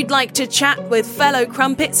 And if you'd like to chat with fellow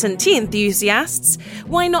crumpets and tea enthusiasts,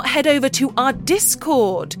 why not head over to our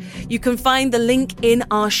Discord? You can find the link in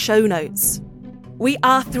our show notes. We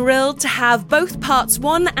are thrilled to have both parts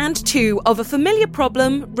 1 and 2 of A Familiar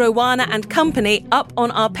Problem, Rowana and Company up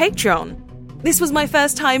on our Patreon. This was my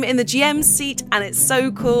first time in the GM seat, and it's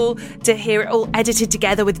so cool to hear it all edited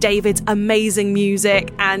together with David's amazing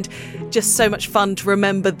music, and just so much fun to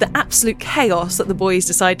remember the absolute chaos that the boys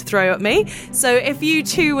decide to throw at me. So if you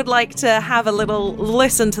too would like to have a little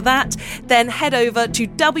listen to that, then head over to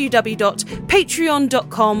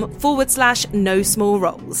www.patreon.com/No Small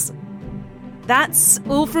Roles. That's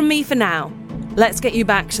all from me for now. Let's get you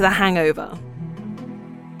back to the hangover.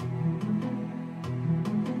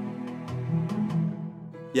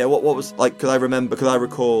 Yeah, what was, like, could I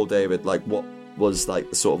recall, David, like, what was,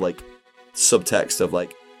 like, the sort of, like, subtext of,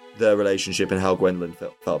 like, the relationship and how Gwendolyn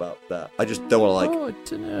felt about that? I just don't want to, like... Oh, I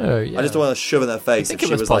don't know, yeah. I just don't want to shove in their face. I think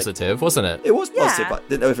it was positive, like, wasn't it? It was positive, but I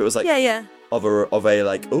didn't know if it was, like, of a,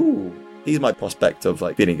 like, ooh, he's my prospect of,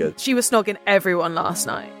 like, feeling good. She was snogging everyone last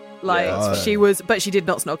night. Like, she was, but she did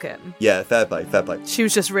not snog him. Yeah, fair play. She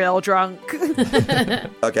was just real drunk.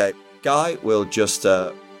 Okay, Guy will just...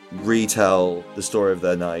 retell the story of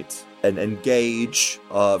their night and engage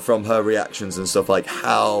from her reactions and stuff, like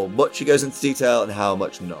how much she goes into detail and how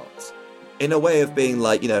much not, in a way of being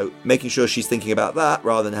like, you know, making sure she's thinking about that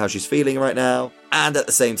rather than how she's feeling right now, and at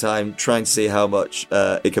the same time trying to see how much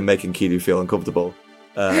it can make Enkidu feel uncomfortable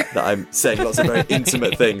that I'm saying lots of very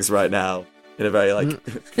intimate things right now in a very like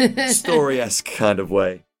story-esque kind of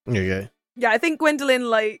way. Yeah, I think Gwendolyn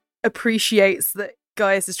like appreciates that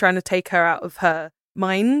Gaius is trying to take her out of her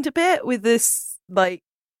mind a bit with this like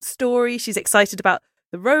story. She's excited about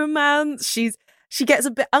the romance. She gets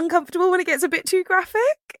a bit uncomfortable when it gets a bit too graphic,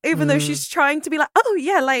 even though she's trying to be like, oh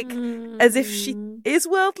yeah, like as if she is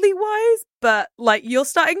worldly wise, but like you're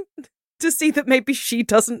starting to see that maybe she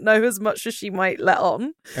doesn't know as much as she might let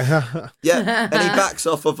on. Yeah, and he backs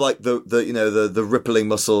off of like the you know the rippling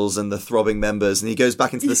muscles and the throbbing members, and he goes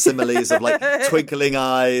back into the similes of like twinkling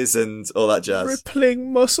eyes and all that jazz.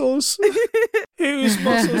 Rippling muscles. Whose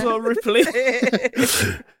muscles are rippling?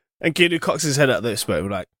 And Kidu cocks his head at this, but we're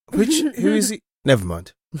like, who is he? Never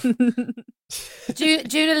mind.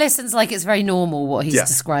 Juna listens like it's very normal what he's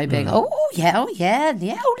describing. Oh yeah,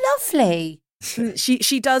 lovely.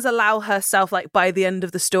 She does allow herself, like by the end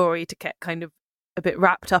of the story, to get kind of a bit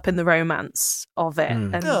wrapped up in the romance of it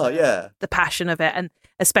and the passion of it, and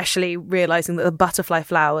especially realizing that the butterfly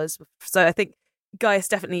flowers. So I think Gaius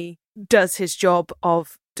definitely does his job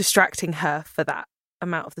of distracting her for that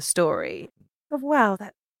amount of the story. Oh, wow,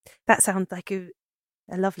 that sounds like a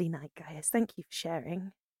lovely night, Gaius. Thank you for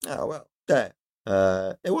sharing. Oh well, it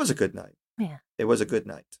was a good night. Yeah, it was a good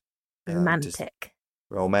night. Romantic.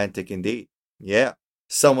 Romantic indeed. Yeah.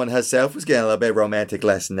 Someone herself was getting a little bit romantic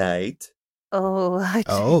last night.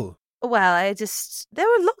 Oh. Well, there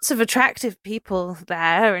were lots of attractive people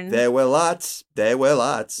there. And There were lots.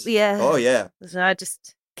 Yeah. Oh, yeah. So I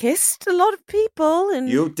just kissed a lot of people. And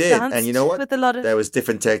you did. And you know what? With a lot of... There was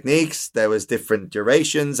different techniques. There was different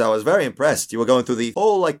durations. I was very impressed. You were going through the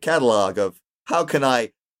whole like catalogue of how can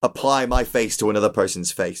I apply my face to another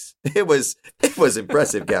person's face. It was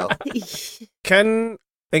impressive, gal. Can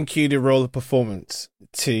Enkidu roll a performance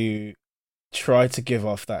to try to give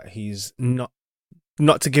off that he's not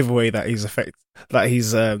to give away that he's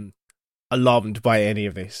alarmed by any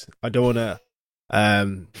of this. I don't want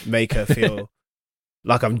to make her feel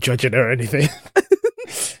like I'm judging her or anything.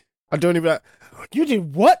 I don't even like, you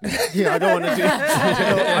did what? Yeah, I don't want to do.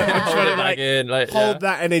 I'm trying to like hold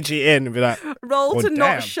that energy in and be like, roll to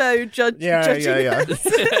not show judging. Yeah.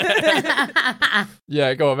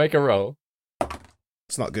 Yeah, go on, make a roll.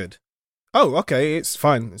 It's not good. Oh, okay, it's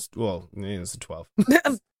fine. It's a 12.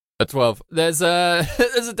 A 12. There's a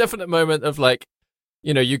definite moment of like,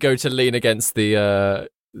 you know, you go to lean against the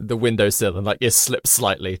windowsill and like you slip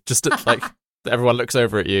slightly, just to, like everyone looks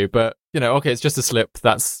over at you, but you know, okay, it's just a slip.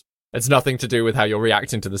 It's nothing to do with how you're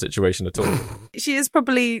reacting to the situation at all. She is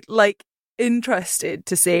probably like interested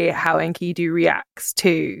to see how Enkidu reacts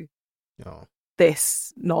to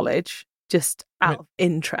this knowledge just out of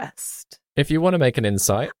interest. If you want to make an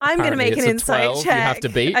insight, I'm going to make an insight 12 check. You have to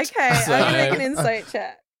beat. Okay, so... I'm going to make an insight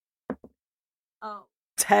check.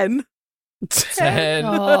 10. 10.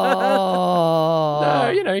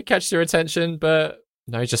 Oh. No, he catches your attention, but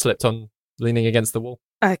no, he just slipped on leaning against the wall.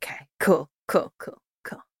 Okay, cool.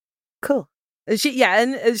 And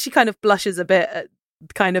she kind of blushes a bit at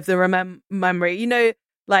kind of the memory.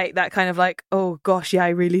 Like that kind of like, oh gosh, yeah, I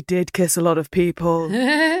really did kiss a lot of people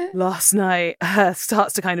last night.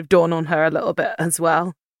 Starts to kind of dawn on her a little bit as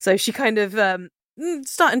well. So she kind of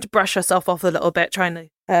starting to brush herself off a little bit, trying to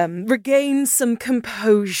regain some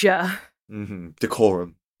composure. Mm-hmm.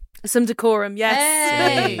 Decorum. Some decorum, yes.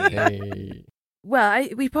 Hey. Well,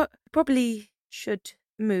 we probably should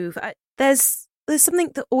move. There's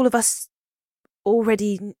something that all of us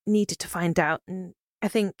already needed to find out, and I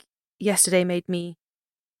think yesterday made me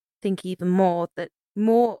think even more that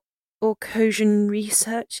more Orcosian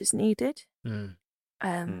research is needed.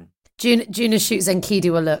 Juna shoots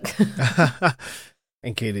Enkidu a look.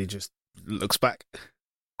 Enkidu just looks back.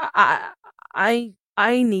 I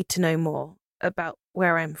need to know more about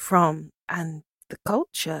where I'm from and the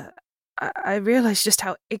culture. I realized just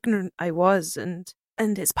how ignorant I was, and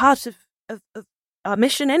it's part of our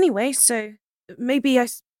mission anyway, so maybe I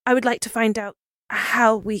would like to find out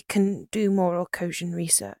how we can do more Orcosian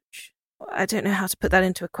research. I don't know how to put that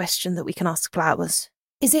into a question that we can ask flowers.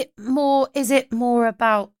 Is it more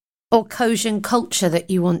about Orcosian culture that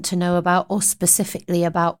you want to know about, or specifically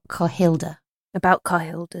about Carhilda? About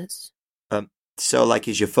Carhildas. So, like,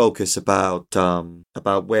 is your focus about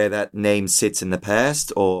where that name sits in the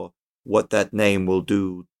past, or what that name will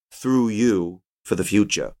do through you for the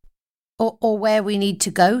future? Or where we need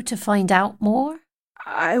to go to find out more?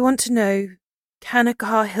 I want to know, can a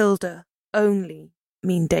Carhilda only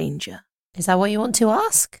mean danger? Is that what you want to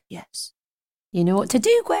ask? Yes. You know what to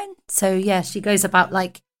do, Gwen. So, yeah, she goes about,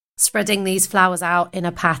 like, spreading these flowers out in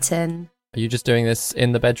a pattern. Are you just doing this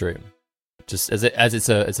in the bedroom? Just as it's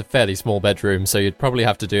a fairly small bedroom, so you'd probably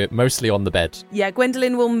have to do it mostly on the bed. Yeah,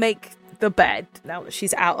 Gwendolyn will make the bed now that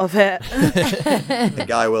she's out of it. The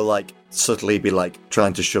guy will, like, subtly be, like,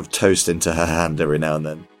 trying to shove toast into her hand every now and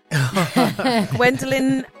then.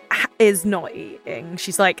 Gwendolyn is not eating.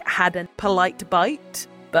 She's, like, had a polite bite,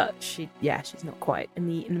 but she's not quite in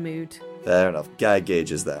the eating mood. Fair enough. Guy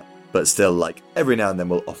gauges that. But still, like, every now and then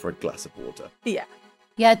we'll offer a glass of water. Yeah.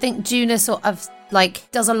 Yeah, I think Juna sort of,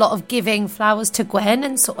 like, does a lot of giving flowers to Gwen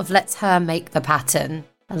and sort of lets her make the pattern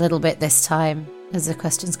a little bit this time, as the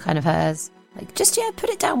question's kind of hers. Like, just, put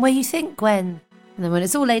it down where you think, Gwen. And then when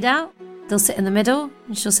it's all laid out, they'll sit in the middle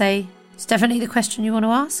and she'll say, it's definitely the question you want to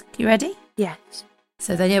ask. You ready? Yes.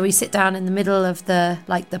 So then, we sit down in the middle of the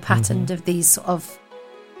pattern of these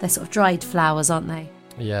they're sort of dried flowers, aren't they?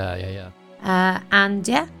 Yeah.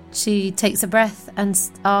 And she takes a breath and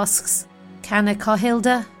asks, can a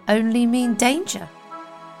Carhilda only mean danger?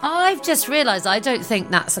 I've just realised I don't think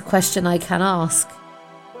that's a question I can ask.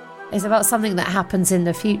 It's about something that happens in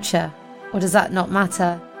the future. Or does that not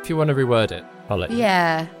matter? If you want to reword it, I'll let you.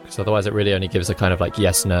 Yeah. Because otherwise it really only gives a kind of like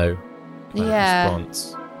yes-no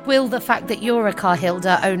response. Will the fact that you're a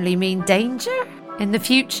Carhilda only mean danger in the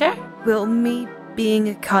future? Will me being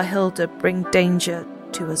a Carhilda bring danger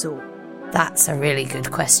to us all? That's a really good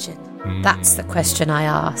question. That's the question I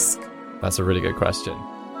ask. That's a really good question.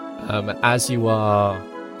 As you are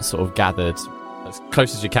sort of gathered as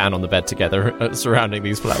close as you can on the bed together, surrounding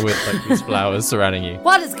these these flowers surrounding you.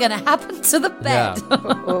 What is going to happen to the bed?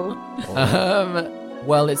 Yeah.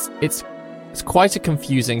 Well, it's quite a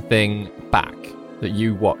confusing thing back that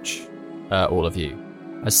you watch, all of you,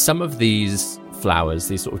 as some of these flowers,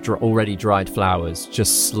 these sort of already dried flowers,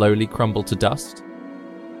 just slowly crumble to dust,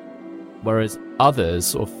 whereas others,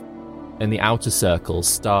 sort of in the outer circle,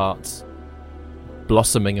 start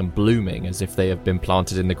blossoming and blooming as if they have been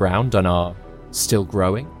planted in the ground and are still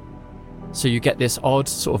growing. So you get this odd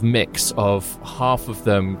sort of mix of half of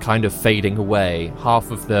them kind of fading away,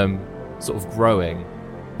 half of them sort of growing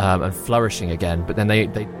and flourishing again, but then they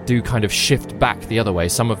do kind of shift back the other way.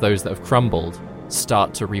 Some of those that have crumbled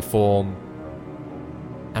start to reform.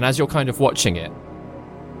 And as you're kind of watching it,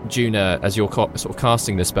 Juna, as you're sort of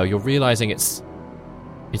casting this spell, you're realizing it's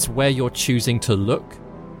where you're choosing to look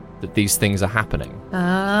that these things are happening.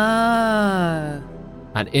 Ah.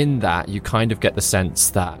 And in that, you kind of get the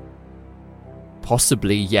sense that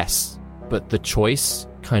possibly, yes, but the choice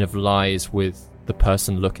kind of lies with the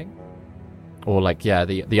person looking. Or like, yeah,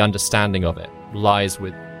 the understanding of it lies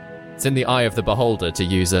with... It's in the eye of the beholder, to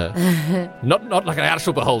use a... not like an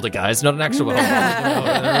actual beholder, guys. Not an actual beholder.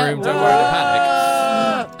 In the room, don't worry, don't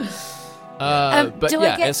panic. But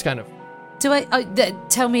yeah, it's kind of... Do I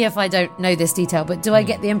tell me if I don't know this detail, but do I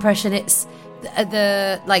get the impression it's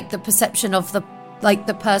the perception of the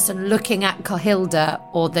person looking at Cahilda,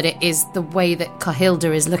 or that it is the way that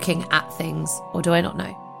Cahilda is looking at things, or do I not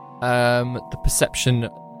know? The perception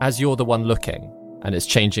as you're the one looking, and it's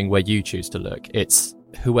changing where you choose to look. It's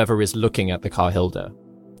whoever is looking at the Cahilda.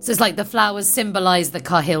 So it's like the flowers symbolise the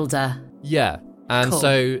Cahilda. Yeah, and Cool.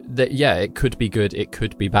 so it could be good, it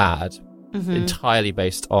could be bad, entirely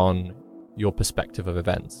based on your perspective of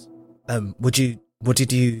events. What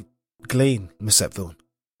did you glean, Miss Epthorne?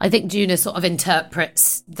 I think Juna sort of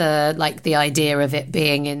interprets the idea of it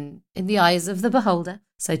being in the eyes of the beholder,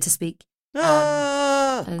 so to speak.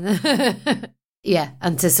 Yeah,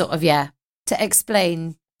 and to sort of, to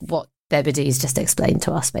explain what Bebedee's just explained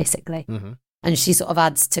to us, basically. Mm-hmm. And she sort of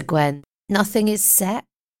adds to Gwen, nothing is set,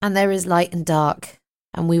 and there is light and dark,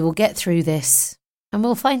 and we will get through this, and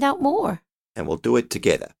we'll find out more. And we'll do it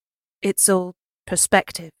together. It's all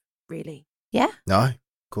perspective, really. Yeah? No, of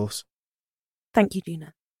course. Thank you,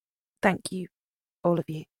 Juna. Thank you, all of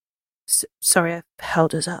you. Sorry I've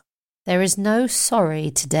held us up. There is no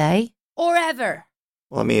sorry today, or ever.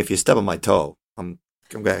 Well, I mean, if you stub on my toe, I'm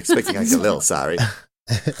expecting like a little sorry.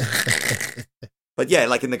 But yeah,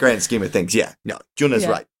 like in the grand scheme of things, Juna's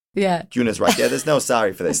right. Yeah. Juna's right. Yeah, there's no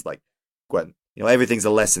sorry for this. Like, Gwen, everything's a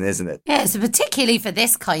lesson, isn't it? Yeah, so particularly for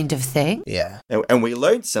this kind of thing. Yeah. And we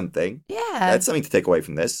learned something. Yeah. That's something to take away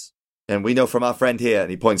from this. And we know from our friend here,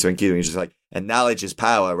 and he points to Enkidu, and he's just like, and knowledge is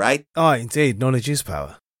power, right? Oh, indeed, knowledge is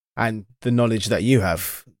power. And the knowledge that you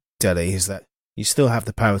have, Deli, is that you still have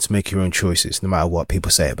the power to make your own choices, no matter what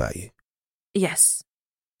people say about you. Yes.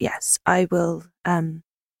 I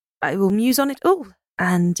will muse on it all,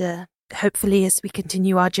 and hopefully as we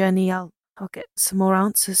continue our journey, I'll get some more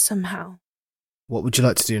answers somehow. What would you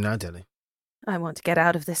like to do now, Deli? I want to get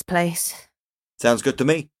out of this place. Sounds good to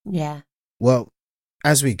me. Yeah. Well,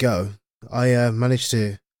 as we go, I managed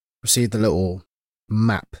to receive the little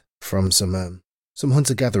map from some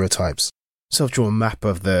hunter-gatherer types. Self-drawn map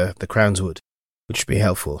of the Crownswood, which would be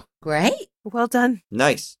helpful. Great. Well done.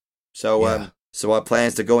 Nice. So, so our plan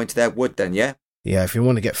is to go into that wood then, yeah? Yeah, if you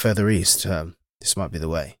want to get further east, this might be the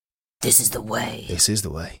way. This is the way. This is the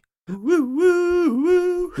way. Woo, woo,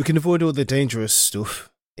 woo. We can avoid all the dangerous stuff,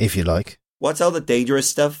 if you like. What's all the dangerous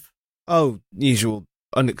stuff? Oh, usual,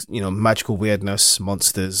 magical weirdness,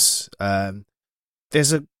 monsters.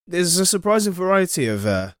 There's a surprising variety of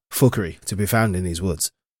fuckery to be found in these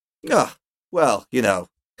woods. Ah, well,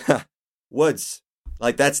 woods.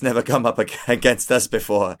 Like, that's never come up against us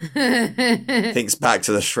before. Thinks back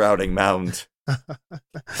to the Shrouding Mound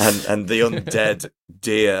and the undead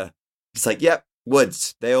deer. It's like, yep,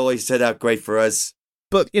 woods. They always set out great for us.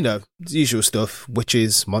 But, the usual stuff.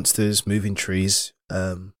 Witches, monsters, moving trees.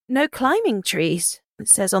 No climbing trees, it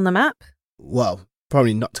says on the map. Well,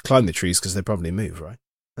 probably not to climb the trees because they probably move, right?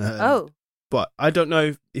 But I don't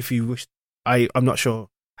know if you wish... I'm not sure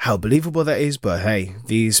how believable that is, but hey,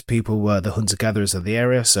 these people were the hunter-gatherers of the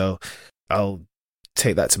area, so I'll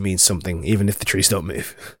take that to mean something, even if the trees don't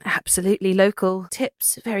move. Absolutely local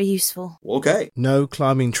tips, very useful. Okay. No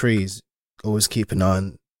climbing trees. Always keep an eye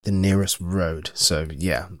on the nearest road. So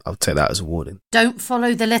yeah, I'll take that as a warning. Don't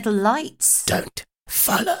follow the little lights. Don't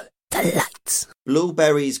follow the lights.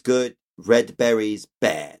 Blueberries good, red berries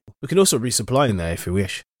bad. We can also resupply in there if you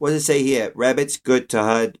wish. What does it say here? Rabbits good to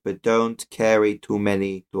hunt, but don't carry too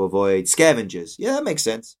many to avoid scavengers. Yeah, that makes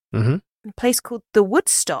sense. Mm-hmm. A place called the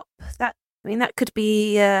Woodstop. That could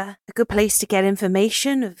be a good place to get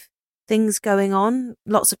information of things going on.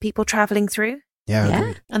 Lots of people travelling through. Yeah.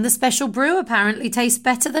 Agreed. And the special brew apparently tastes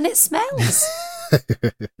better than it smells.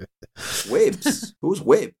 Wibbs. Who's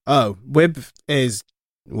Wib? Oh, Wib is,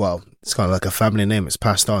 well, it's kind of like a family name. It's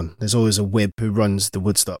passed on. There's always a Wib who runs the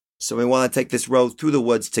Woodstop. So we want to take this road through the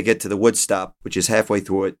woods to get to the Woodstop, which is halfway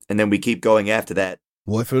through it, and then we keep going after that.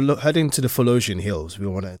 Well, if we're heading to the Philosian Hills, we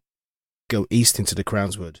want to go east into the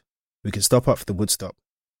Crownswood. We can stop off the Woodstop,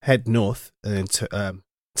 head north, and then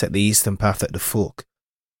take the eastern path at the fork.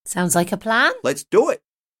 Sounds like a plan. Let's do it.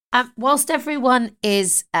 Whilst everyone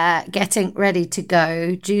is getting ready to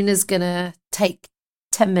go, Juna's going to take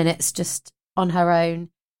 10 minutes just on her own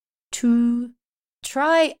to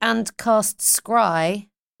try and cast Scry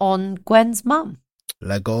on Gwen's mum.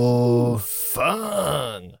 Lego.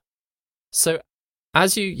 Fun. So,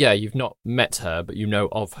 as you've not met her, but you know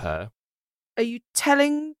of her. Are you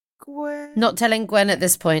telling Gwen? Not telling Gwen at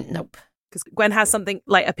this point, nope. Because Gwen has something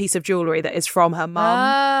like a piece of jewellery that is from her mum,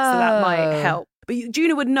 so that might help. But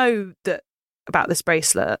Juna would know that about this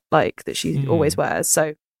bracelet, like that she always wears.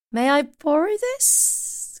 So, may I borrow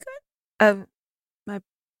this, Gwen?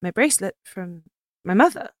 My bracelet from my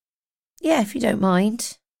mother. Yeah, if you don't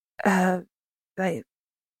mind. I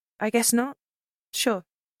guess not. Sure,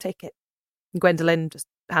 take it. Gwendolyn just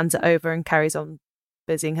hands it over and carries on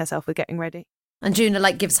busying herself with getting ready. And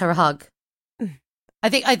Juna gives her a hug. I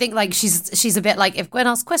think she's a bit if Gwen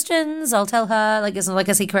asks questions, I'll tell her it's not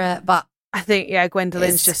a secret, but I think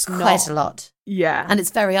Gwendolyn's just quite a lot. Yeah. And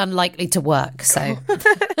it's very unlikely to work, so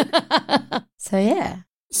So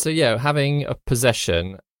yeah. Having a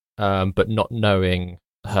possession but not knowing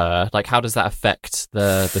her, how does that affect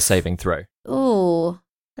the saving throw? Oh,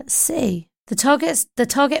 let's see. The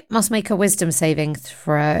target must make a wisdom saving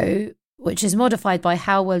throw, which is modified by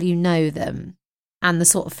how well you know them and the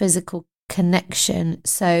sort of physical connection.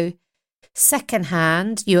 So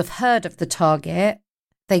secondhand, you have heard of the target,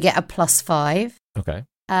 they get a +5. Okay.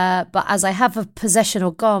 But as I have a possession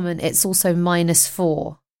or garment, it's also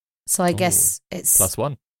 -4. So I guess it's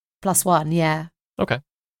 +1. +1, yeah. Okay.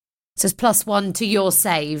 So it's +1 to your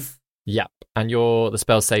save. Yep. And the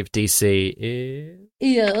spell save DC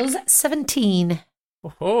is 17.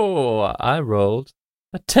 Oh, I rolled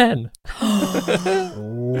a 10.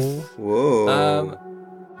 Whoa.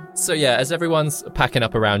 So as everyone's packing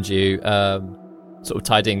up around you, sort of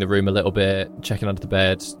tidying the room a little bit, checking under the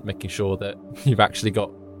bed, making sure that you've actually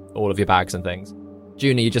got all of your bags and things.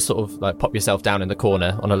 Junie, you just sort of pop yourself down in the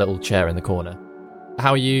corner on a little chair in the corner.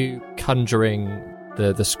 How are you conjuring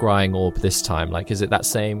the scrying orb this time? Is it that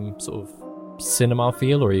same sort of cinema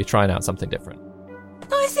feel, or are you trying out something different?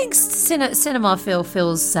 No, I think cinema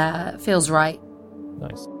feels right.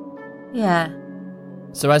 Nice. Yeah.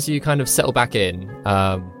 So as you kind of settle back in,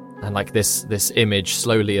 and this image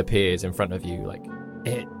slowly appears in front of you,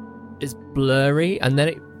 it is blurry, and then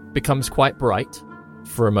it becomes quite bright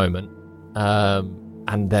for a moment,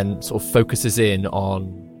 and then sort of focuses in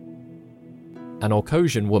on an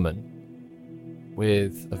Orcosian woman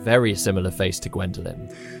with a very similar face to Gwendolyn,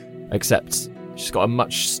 except she's got a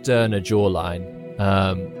much sterner jawline,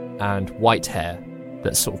 and white hair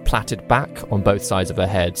that's sort of plaited back on both sides of her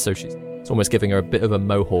head, so it's almost giving her a bit of a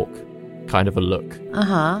mohawk kind of a look.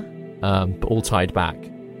 But all tied back.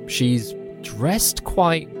 She's dressed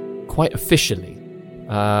quite officially,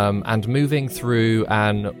 and moving through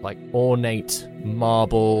an ornate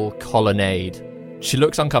marble colonnade. She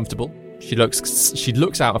looks uncomfortable. She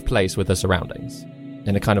looks out of place with her surroundings,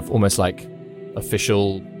 in a kind of almost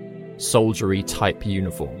official soldiery type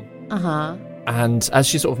uniform. And as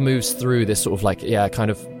she sort of moves through this sort of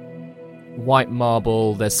kind of white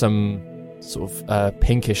marble, there's some sort of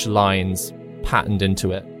pinkish lines patterned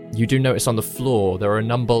into it. You do notice on the floor there are a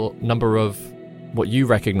number of what you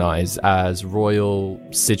recognize as royal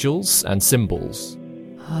sigils and symbols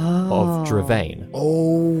of Dravain.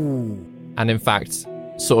 Oh. And in fact,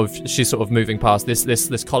 she's sort of moving past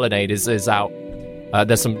this colonnade is out.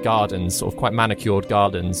 There's some gardens, sort of quite manicured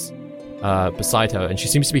gardens, beside her, and she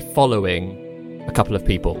seems to be following a couple of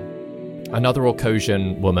people. Another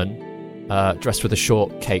Orcosian woman, dressed with a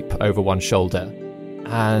short cape over one shoulder,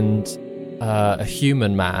 and a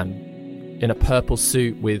human man in a purple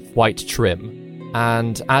suit with white trim.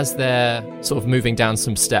 And as they're sort of moving down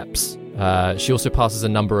some steps, she also passes a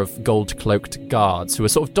number of gold-cloaked guards who are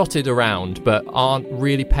sort of dotted around, but aren't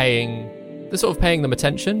really paying... They're sort of paying them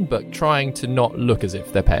attention, but trying to not look as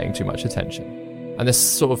if they're paying too much attention. And this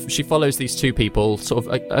sort of... She follows these two people sort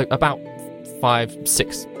of about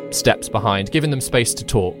 5-6 steps behind, giving them space to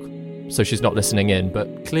talk, so she's not listening in,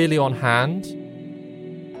 but clearly on hand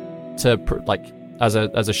to, as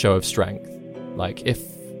a show of strength.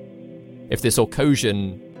 If this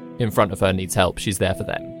Orcosian in front of her needs help, she's there for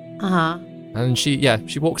them. And she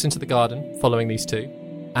walks into the garden following these two.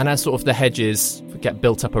 And as sort of the hedges get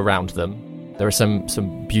built up around them, there are some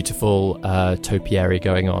beautiful topiary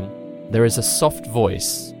going on. There is a soft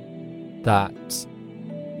voice that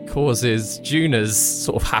causes Juna's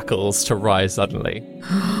sort of hackles to rise suddenly.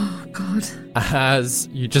 Oh, God. As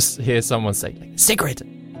you just hear someone say, Sigrid!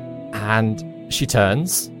 And she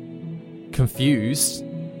turns, confused,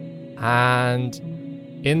 and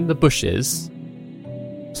in the bushes,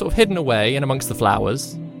 sort of hidden away in amongst the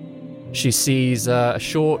flowers, she sees a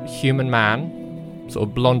short human man, sort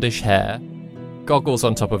of blondish hair, goggles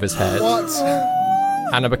on top of his head. What?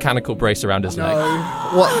 And a mechanical brace around his neck.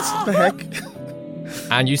 What the heck?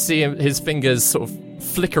 And you see his fingers sort of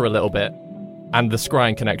flicker a little bit, and the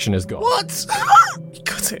scrying connection is gone. What? You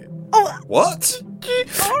got it. Oh, what?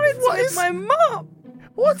 What is my mum?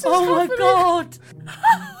 What is happening? My God.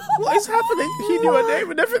 What is happening? He knew her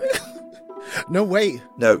name and everything. No, wait.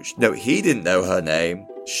 No, he didn't know her name.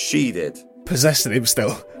 She did. Possessing him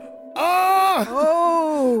still. Ah!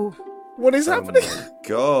 Oh! What is happening? Oh my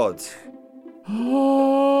God. Oh.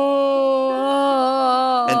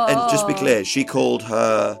 And just be clear, she called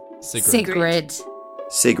her Sigrid.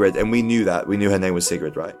 and we knew that. We knew her name was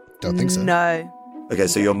Sigrid, right? Don't think so. No. Okay,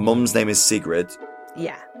 so your mum's name is Sigrid.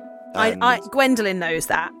 Yeah. And- Gwendolyn knows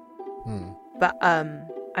that. But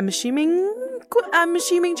I'm assuming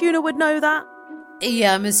Juna would know that.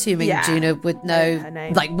 Yeah, I'm assuming Juna would Her know,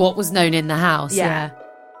 name. like, what was known in the house. Yeah.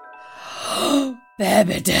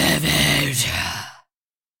 Baby David.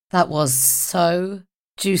 That was so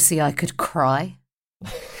juicy I could cry.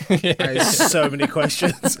 There's so many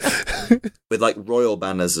questions. With like royal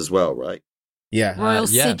banners as well, right? Yeah. Royal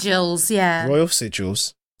yeah. sigils, yeah. Royal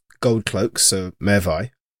sigils, gold cloaks, so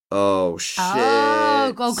Mervi. Oh, shit.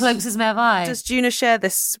 Oh, gold cloaks is Mervi. Does Juna share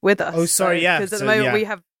this with us? Oh, sorry, yeah. Because at the So, moment yeah. we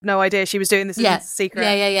have no idea she was doing this in secret.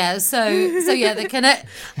 Yeah. So yeah, the connect.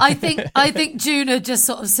 I think Juna just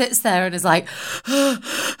sort of sits there and is like,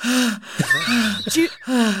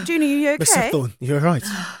 Juna, you okay? Mr. Thorne, you're right.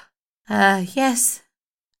 yes.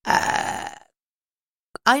 I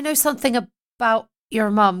know something about your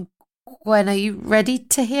mum. Gwen, are you ready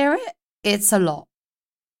to hear it? It's a lot.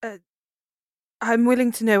 I'm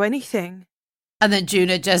willing to know anything. And then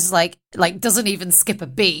Juna just like doesn't even skip a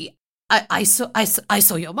beat. I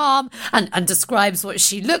saw your mom and describes what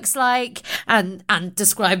she looks like and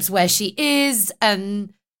describes where she is.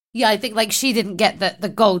 And yeah, I think like she didn't get that the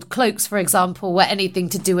gold cloaks, for example, were anything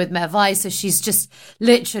to do with Mervi. So she's just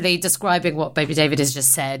literally describing what Baby David has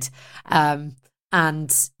just said. And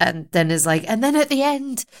then is like, and then at the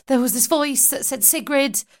end there was this voice that said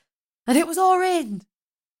Sigrid, and it was Orin.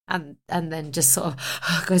 And then just sort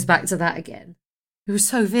of goes back to that again. It was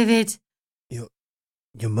so vivid.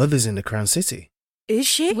 Your mother's in the Crown City. Is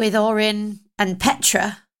she? With Orin and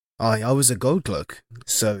Petra. I was a gold cloak,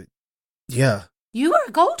 so yeah. You were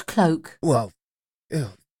a gold cloak. Well,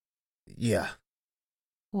 yeah.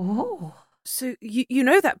 Oh. So you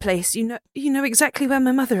know that place. You know exactly where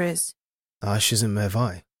my mother is. She's in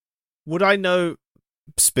Mervi. Would I know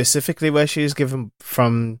specifically where she is given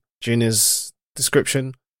from Juna's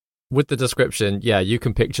description? With the description, yeah, you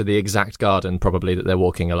can picture the exact garden probably that they're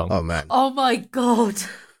walking along. Oh man. Oh my god.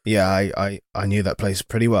 Yeah, I knew that place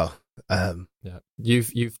pretty well. Yeah,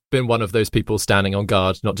 you've been one of those people standing on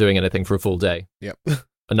guard, not doing anything for a full day. Yep.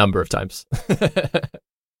 A number of times.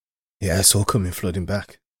 Yeah, it's all coming flooding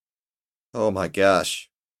back. Oh my gosh.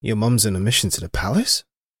 Your mum's in a mission to the palace?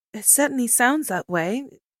 It certainly sounds that way.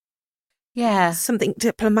 Yeah. Something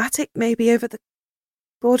diplomatic, maybe over the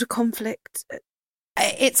border conflict.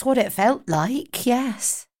 It's what it felt like,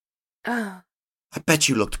 yes. Oh. I bet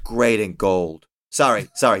you looked great in gold. Sorry,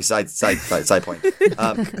 side point.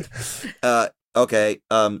 Okay,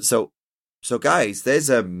 so guys, there's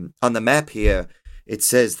on the map here, it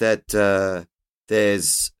says that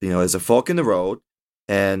there's a fork in the road,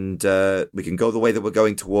 and we can go the way that we're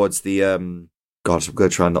going towards the gosh, I'm gonna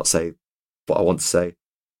try and not say what I want to say.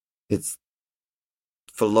 It's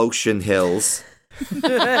Philocian Hills. Oh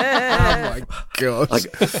my god.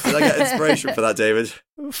 Did I get inspiration for that, David?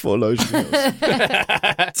 Philocian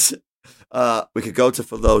Hills. We could go to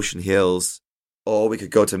Philocian Hills, or we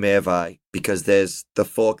could go to Mervi, because there's the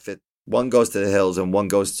fork that one goes to the hills and one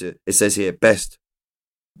goes to, it says here, best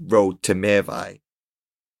road to Mervi.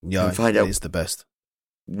 Yeah, and find it out is the best.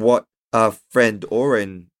 what our friend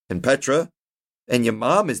Orin and Petra and your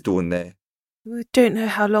mom is doing there. We don't know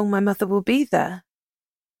how long my mother will be there.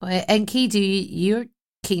 Well, and Kidu, you're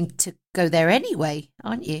keen to go there anyway,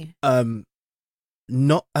 aren't you?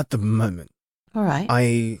 Not at the moment. All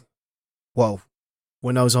right.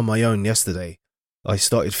 When I was on my own yesterday, I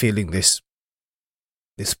started feeling this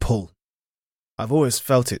pull. I've always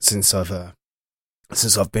felt it since I've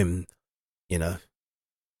been,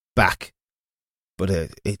 back, but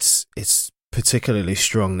it's particularly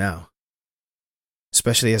strong now,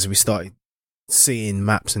 especially as we started seeing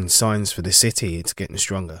maps and signs for the city. It's getting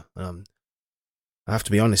stronger. I have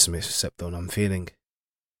to be honest, Miss Septon, I'm feeling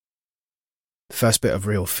the first bit of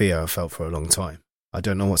real fear I've felt for a long time. I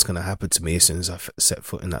don't know what's going to happen to me as soon as I set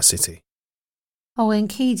foot in that city. Oh,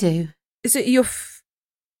 Enkidu. Is it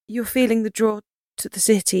you're feeling the draw to the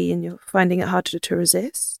city and you're finding it harder to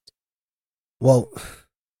resist? Well,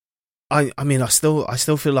 I mean, I still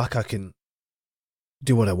feel like I can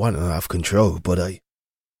do what I want and I have control, but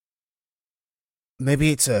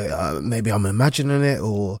maybe I'm imagining it,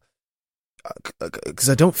 or because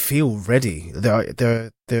I don't feel ready.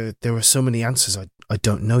 There are so many answers I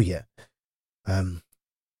don't know yet. Am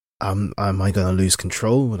I going to lose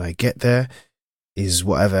control when I get there? Is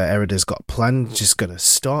whatever Erida's got planned just going to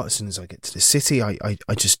start as soon as I get to the city? I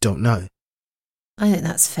just don't know. I think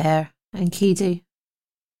that's fair. Enkidu.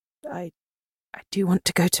 I do want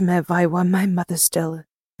to go to Mervi while my mother's still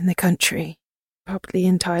in the country. Probably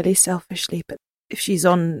entirely selfishly, but if she's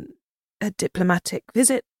on a diplomatic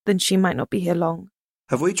visit, then she might not be here long.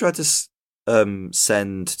 Have we tried to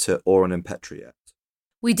send to Oren and Petra yet?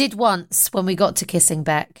 We did once when we got to Kissing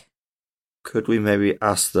Beck. Could we maybe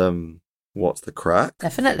ask them what's the crack?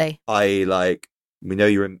 Definitely. We know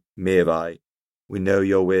you're in Mirvai. We know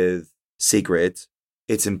you're with Sigrid.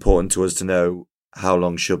 It's important to us to know how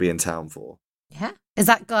long she'll be in town for. Yeah. Is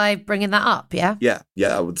that Guy bringing that up, yeah? Yeah.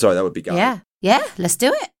 That would be Guy. Yeah, let's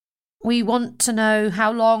do it. We want to know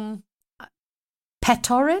how long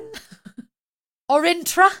Petorin?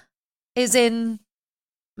 Orintra is in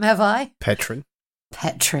Mirvai. Petrin.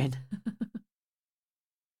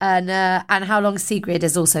 And how long Sigrid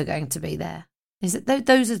is also going to be there. Is it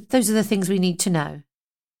those are the things we need to know?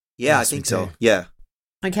 Yeah, Yes, I think we so. do. Yeah.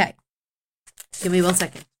 Okay. Give me 1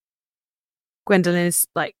 second. Gwendolyn is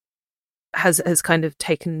has kind of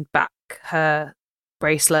taken back her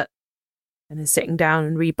bracelet and is sitting down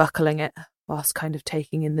and rebuckling it whilst kind of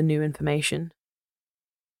taking in the new information.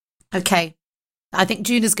 Okay. I think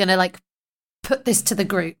Juna's going to put this to the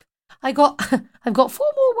group. I've got 4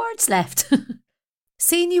 more words left.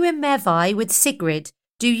 Seen you in Mirvai with Sigrid.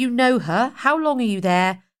 Do you know her? How long are you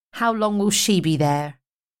there? How long will she be there?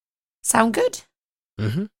 Sound good?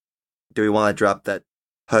 Mm-hmm. Do we want to drop that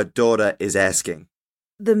her daughter is asking?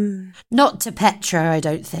 Not to Petra, I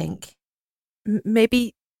don't think.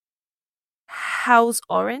 Maybe how's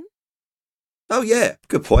Oren? Oh, yeah.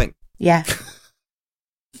 Good point. Yeah.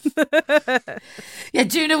 Yeah,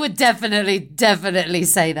 Juna would definitely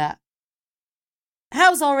say that.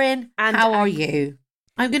 How's Orin? And how are you?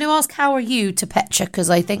 I'm going to ask how are you to Petra because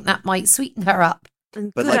I think that might sweeten her up.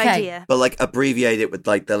 But Good idea. But abbreviate it with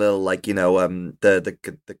the little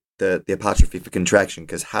the apostrophe for contraction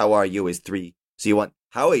because how are you is 3. So you want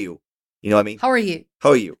how are you? You know what I mean? How are you?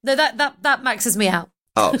 How are you? No, that maxes me out.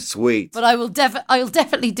 Oh, sweet. But I'll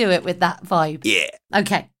definitely do it with that vibe. Yeah.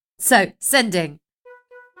 Okay. So sending.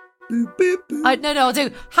 Boop, boop, boop. I'll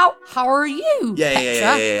do how are you? Yeah,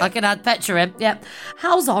 Petra? yeah. I can add Petra in. Yep.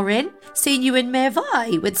 How's Orin? Seen you in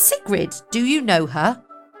Mirvai with Sigrid. Do you know her?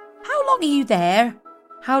 How long are you there?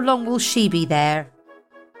 How long will she be there?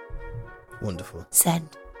 Wonderful.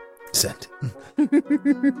 Send.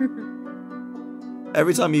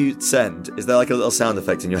 Every time you send, is there a little sound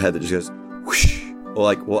effect in your head that just goes whoosh?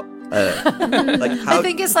 Or what? How? I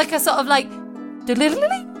think it's a sort of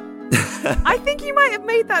diddly-diddly. I think you might have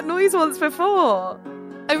made that noise once before.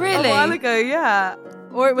 Oh, really? A while ago, yeah.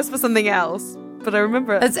 Or it was for something else. But I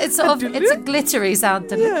remember it. It's a glittery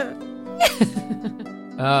sound. Yeah.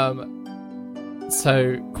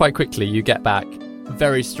 So quite quickly you get back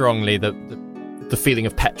very strongly the feeling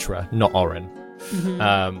of Petra, not Oren.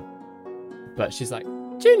 Mm-hmm. But she's like,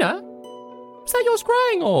 Juna, is that your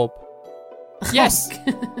scrying orb? Yes.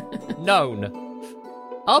 Known.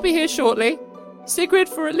 I'll be here shortly. Sigrid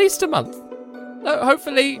for at least a month.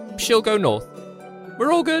 Hopefully she'll go north.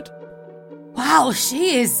 We're all good. Wow,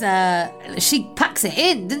 she is, she packs it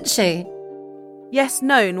in, didn't she? Yes,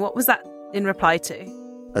 known. What was that in reply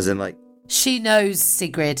to? As in She knows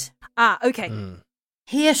Sigrid. Ah, okay.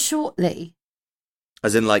 Here shortly.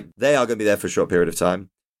 As in they are going to be there for a short period of time.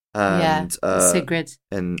 And, Sigrid.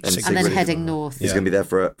 And then heading north. He's going to be there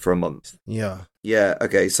for a month. Yeah. Yeah,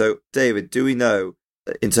 okay. So, David, do we know,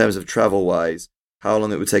 in terms of travel-wise, how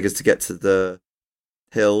long it would take us to get to the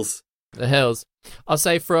hills? The hills. I'll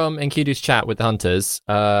say from Enkidu's chat with the hunters,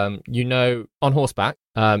 on horseback,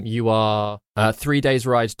 you are 3 days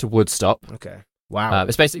ride to Woodstop. Okay. Wow.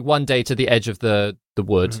 It's basically 1 day to the edge of the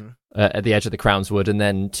wood, at the edge of the Crown's Wood, and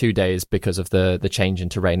then 2 days because of the change in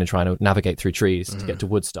terrain and trying to navigate through trees to get to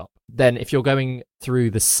Woodstop. Then if you're going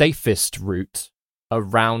through the safest route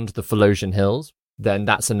around the Philosian Hills, then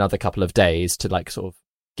that's another couple of days to sort of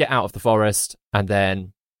get out of the forest, and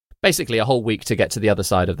then basically a whole week to get to the other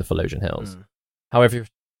side of the Philosian Hills. However, if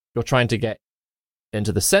you're trying to get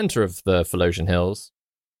into the center of the Philosian Hills,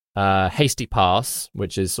 Hasty Pass,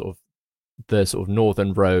 which is the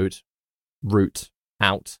northern route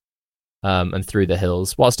out and through the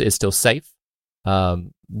hills, whilst it is still safe,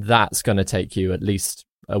 that's going to take you at least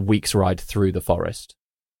a week's ride through the forest.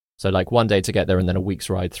 So 1 day to get there and then a week's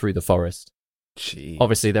ride through the forest. Jeez.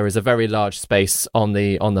 Obviously, there is a very large space on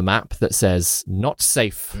the map that says not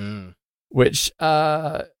safe, which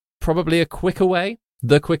probably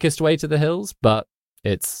the quickest way to the hills, but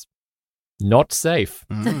it's not safe,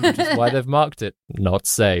 which is why they've marked it not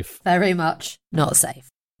safe. Very much not safe.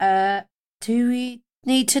 Do we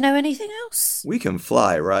need to know anything else? We can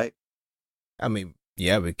fly, right? I mean,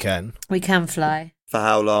 yeah, we can. We can fly. For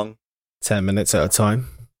how long? 10 minutes at a time.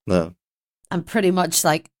 No. I'm pretty much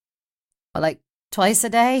twice a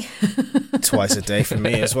day. Twice a day for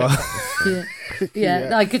me as well.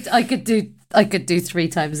 Yeah. I could do 3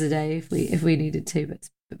 times a day if we needed to, but it's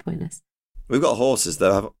a bit pointless. We've got horses,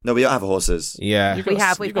 though. No, we don't have horses. Yeah. We've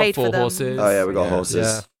paid for 4 them. horses. Oh, yeah, we got horses.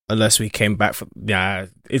 Yeah. Unless we came back from... Yeah,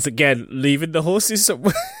 it's again leaving the horses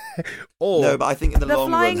somewhere. Or No, but I think in the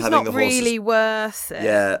long run, flying's having the not horses... really worth it.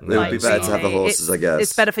 Yeah, it would be better to have the horses, I guess.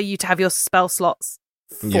 It's better for you to have your spell slots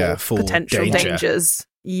for potential dangers.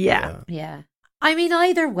 Yeah. I mean,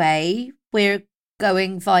 either way, we're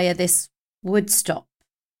going via this Woodstock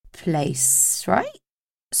place, right?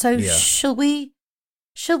 So shall we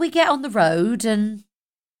get on the road and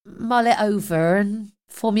mull it over and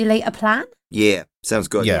formulate a plan? Yeah, sounds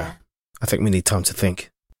good. Yeah. I think we need time to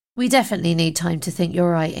think. We definitely need time to think.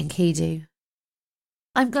 You're right, Enkidu.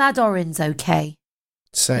 I'm glad Orin's okay.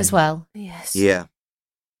 Same. As well. Yes. Yeah.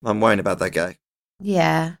 I'm worrying about that guy.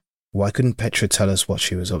 Yeah. Why couldn't Petra tell us what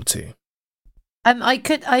she was up to?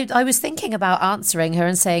 I was thinking about answering her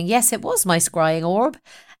and saying, yes, it was my scrying orb,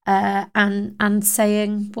 and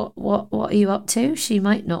saying, what are you up to? She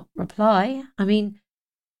might not reply. I mean,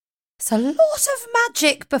 it's a lot of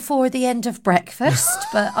magic before the end of breakfast,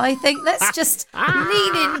 but I think let's just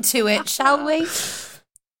lean into it, shall we?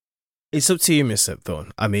 It's up to you, Miss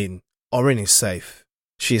Thorn. I mean, Orin is safe.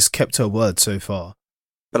 She has kept her word so far.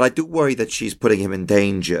 But I do worry that she's putting him in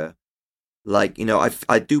danger. Like, you know,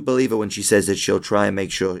 I do believe her when she says that she'll try and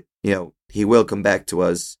make sure, you know, he will come back to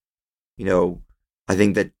us. You know, I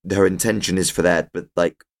think that her intention is for that, but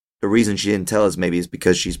like the reason she didn't tell us maybe is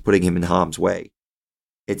because she's putting him in harm's way.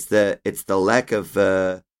 It's the lack of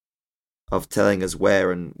telling us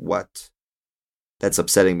where and what that's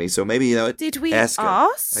upsetting me. So maybe, you know, did we ask her,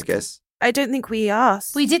 I guess. I don't think we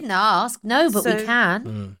asked. We didn't ask, no, but we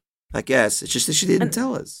can. I guess it's just that she didn't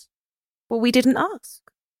tell us. Well, we didn't ask.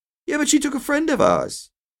 Yeah, but she took a friend of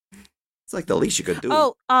ours. It's like the least you could do.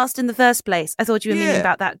 Oh, asked in the first place. I thought you were meaning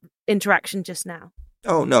about that interaction just now.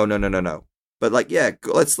 Oh, no. But like, yeah,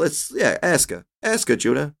 let's ask her. Ask her,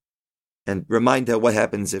 Judah. And remind her what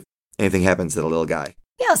happens if anything happens to the little guy.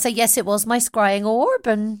 Yeah, I'll say, yes, it was my scrying orb,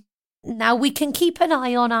 and now we can keep an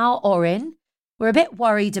eye on our Orin. We're a bit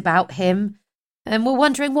worried about him, and we're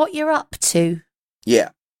wondering what you're up to.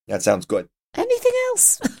 Yeah, that sounds good. Anything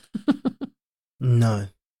else? No.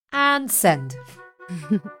 And send.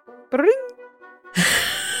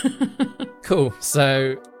 Cool.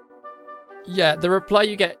 So, yeah, the reply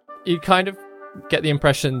you get, you kind of get the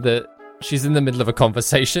impression that she's in the middle of a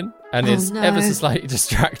conversation and is ever so slightly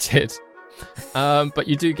distracted. But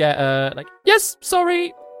you do get, like, yes,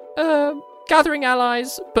 sorry, gathering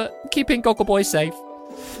allies, but keeping Goggleboy safe.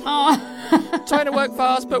 Trying to work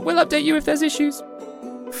fast, but we'll update you if there's issues.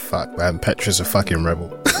 Fuck, man, Petra's a fucking rebel.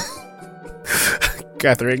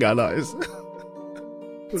 Gathering allies.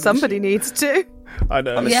 Somebody needs to. I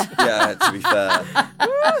know. To be fair.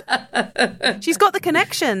 She's got the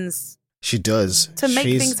connections. She does. To make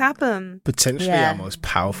things happen. Potentially our most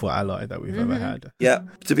powerful ally that we've ever had. Yeah,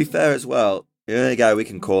 to be fair as well, the only guy we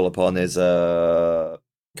can call upon is, can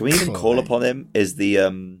we even call upon him? Is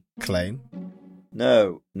the, Claim?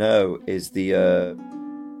 No, is the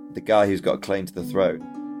guy who's got a claim to the throne.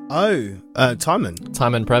 Oh, Timon.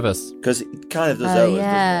 Timon Previs. Because he kind of does owe us,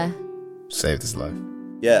 doesn't he? Saved his life.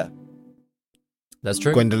 Yeah. That's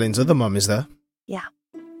true. Gwendolyn's other mum is there. Yeah.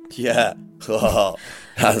 Yeah. Oh,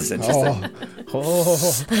 that was interesting.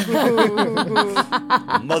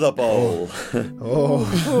 Mother Bowl.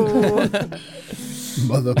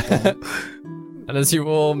 Mother Bowl. And as you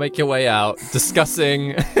all make your way out,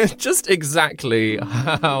 discussing just exactly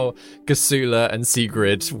how Gasula and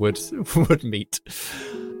Sigrid would meet,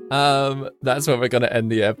 that's where we're going to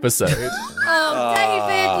end the episode.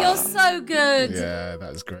 David, you're so good. Yeah,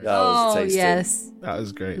 that was great. That was tasty. Yes. That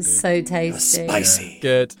was great. Dude. So tasty. Spicy.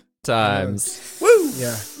 Good times. Woo!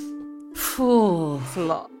 Yeah. It's a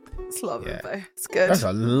lot. It's a lot of info. It's good. There's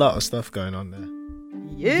a lot of stuff going on there.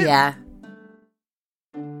 Yeah.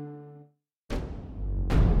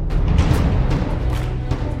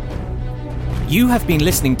 You have been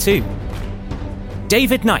listening to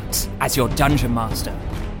David Knight as your Dungeon Master,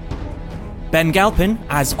 Ben Galpin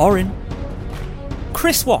as Orin,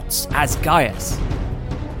 Chris Watts as Gaius,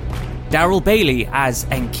 Daryl Bailey as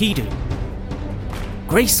Enkidu,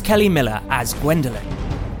 Grace Kelly Miller as Gwendolyn,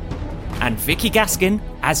 and Vicky Gaskin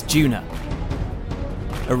as Juna.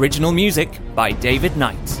 Original music by David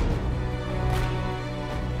Knight.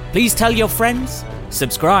 Please tell your friends,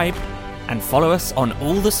 subscribe, and follow us on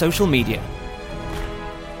all the social media.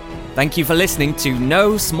 Thank you for listening to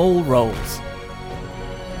No Small Roles.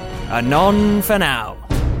 Anon for now.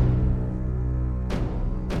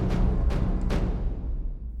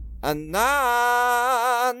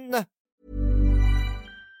 Anan!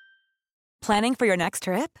 Planning for your next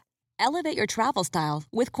trip? Elevate your travel style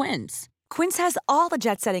with Quince. Quince has all the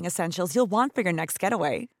jet-setting essentials you'll want for your next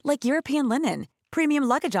getaway, like European linen, premium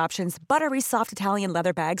luggage options, buttery soft Italian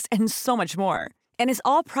leather bags, and so much more. And is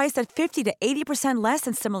all priced at 50 to 80% less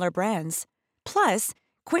than similar brands. Plus,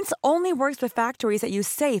 Quince only works with factories that use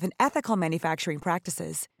safe and ethical manufacturing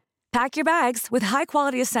practices. Pack your bags with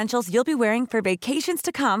high-quality essentials you'll be wearing for vacations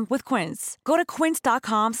to come with Quince. Go to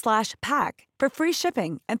quince.com/pack for free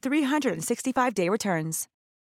shipping and 365-day returns.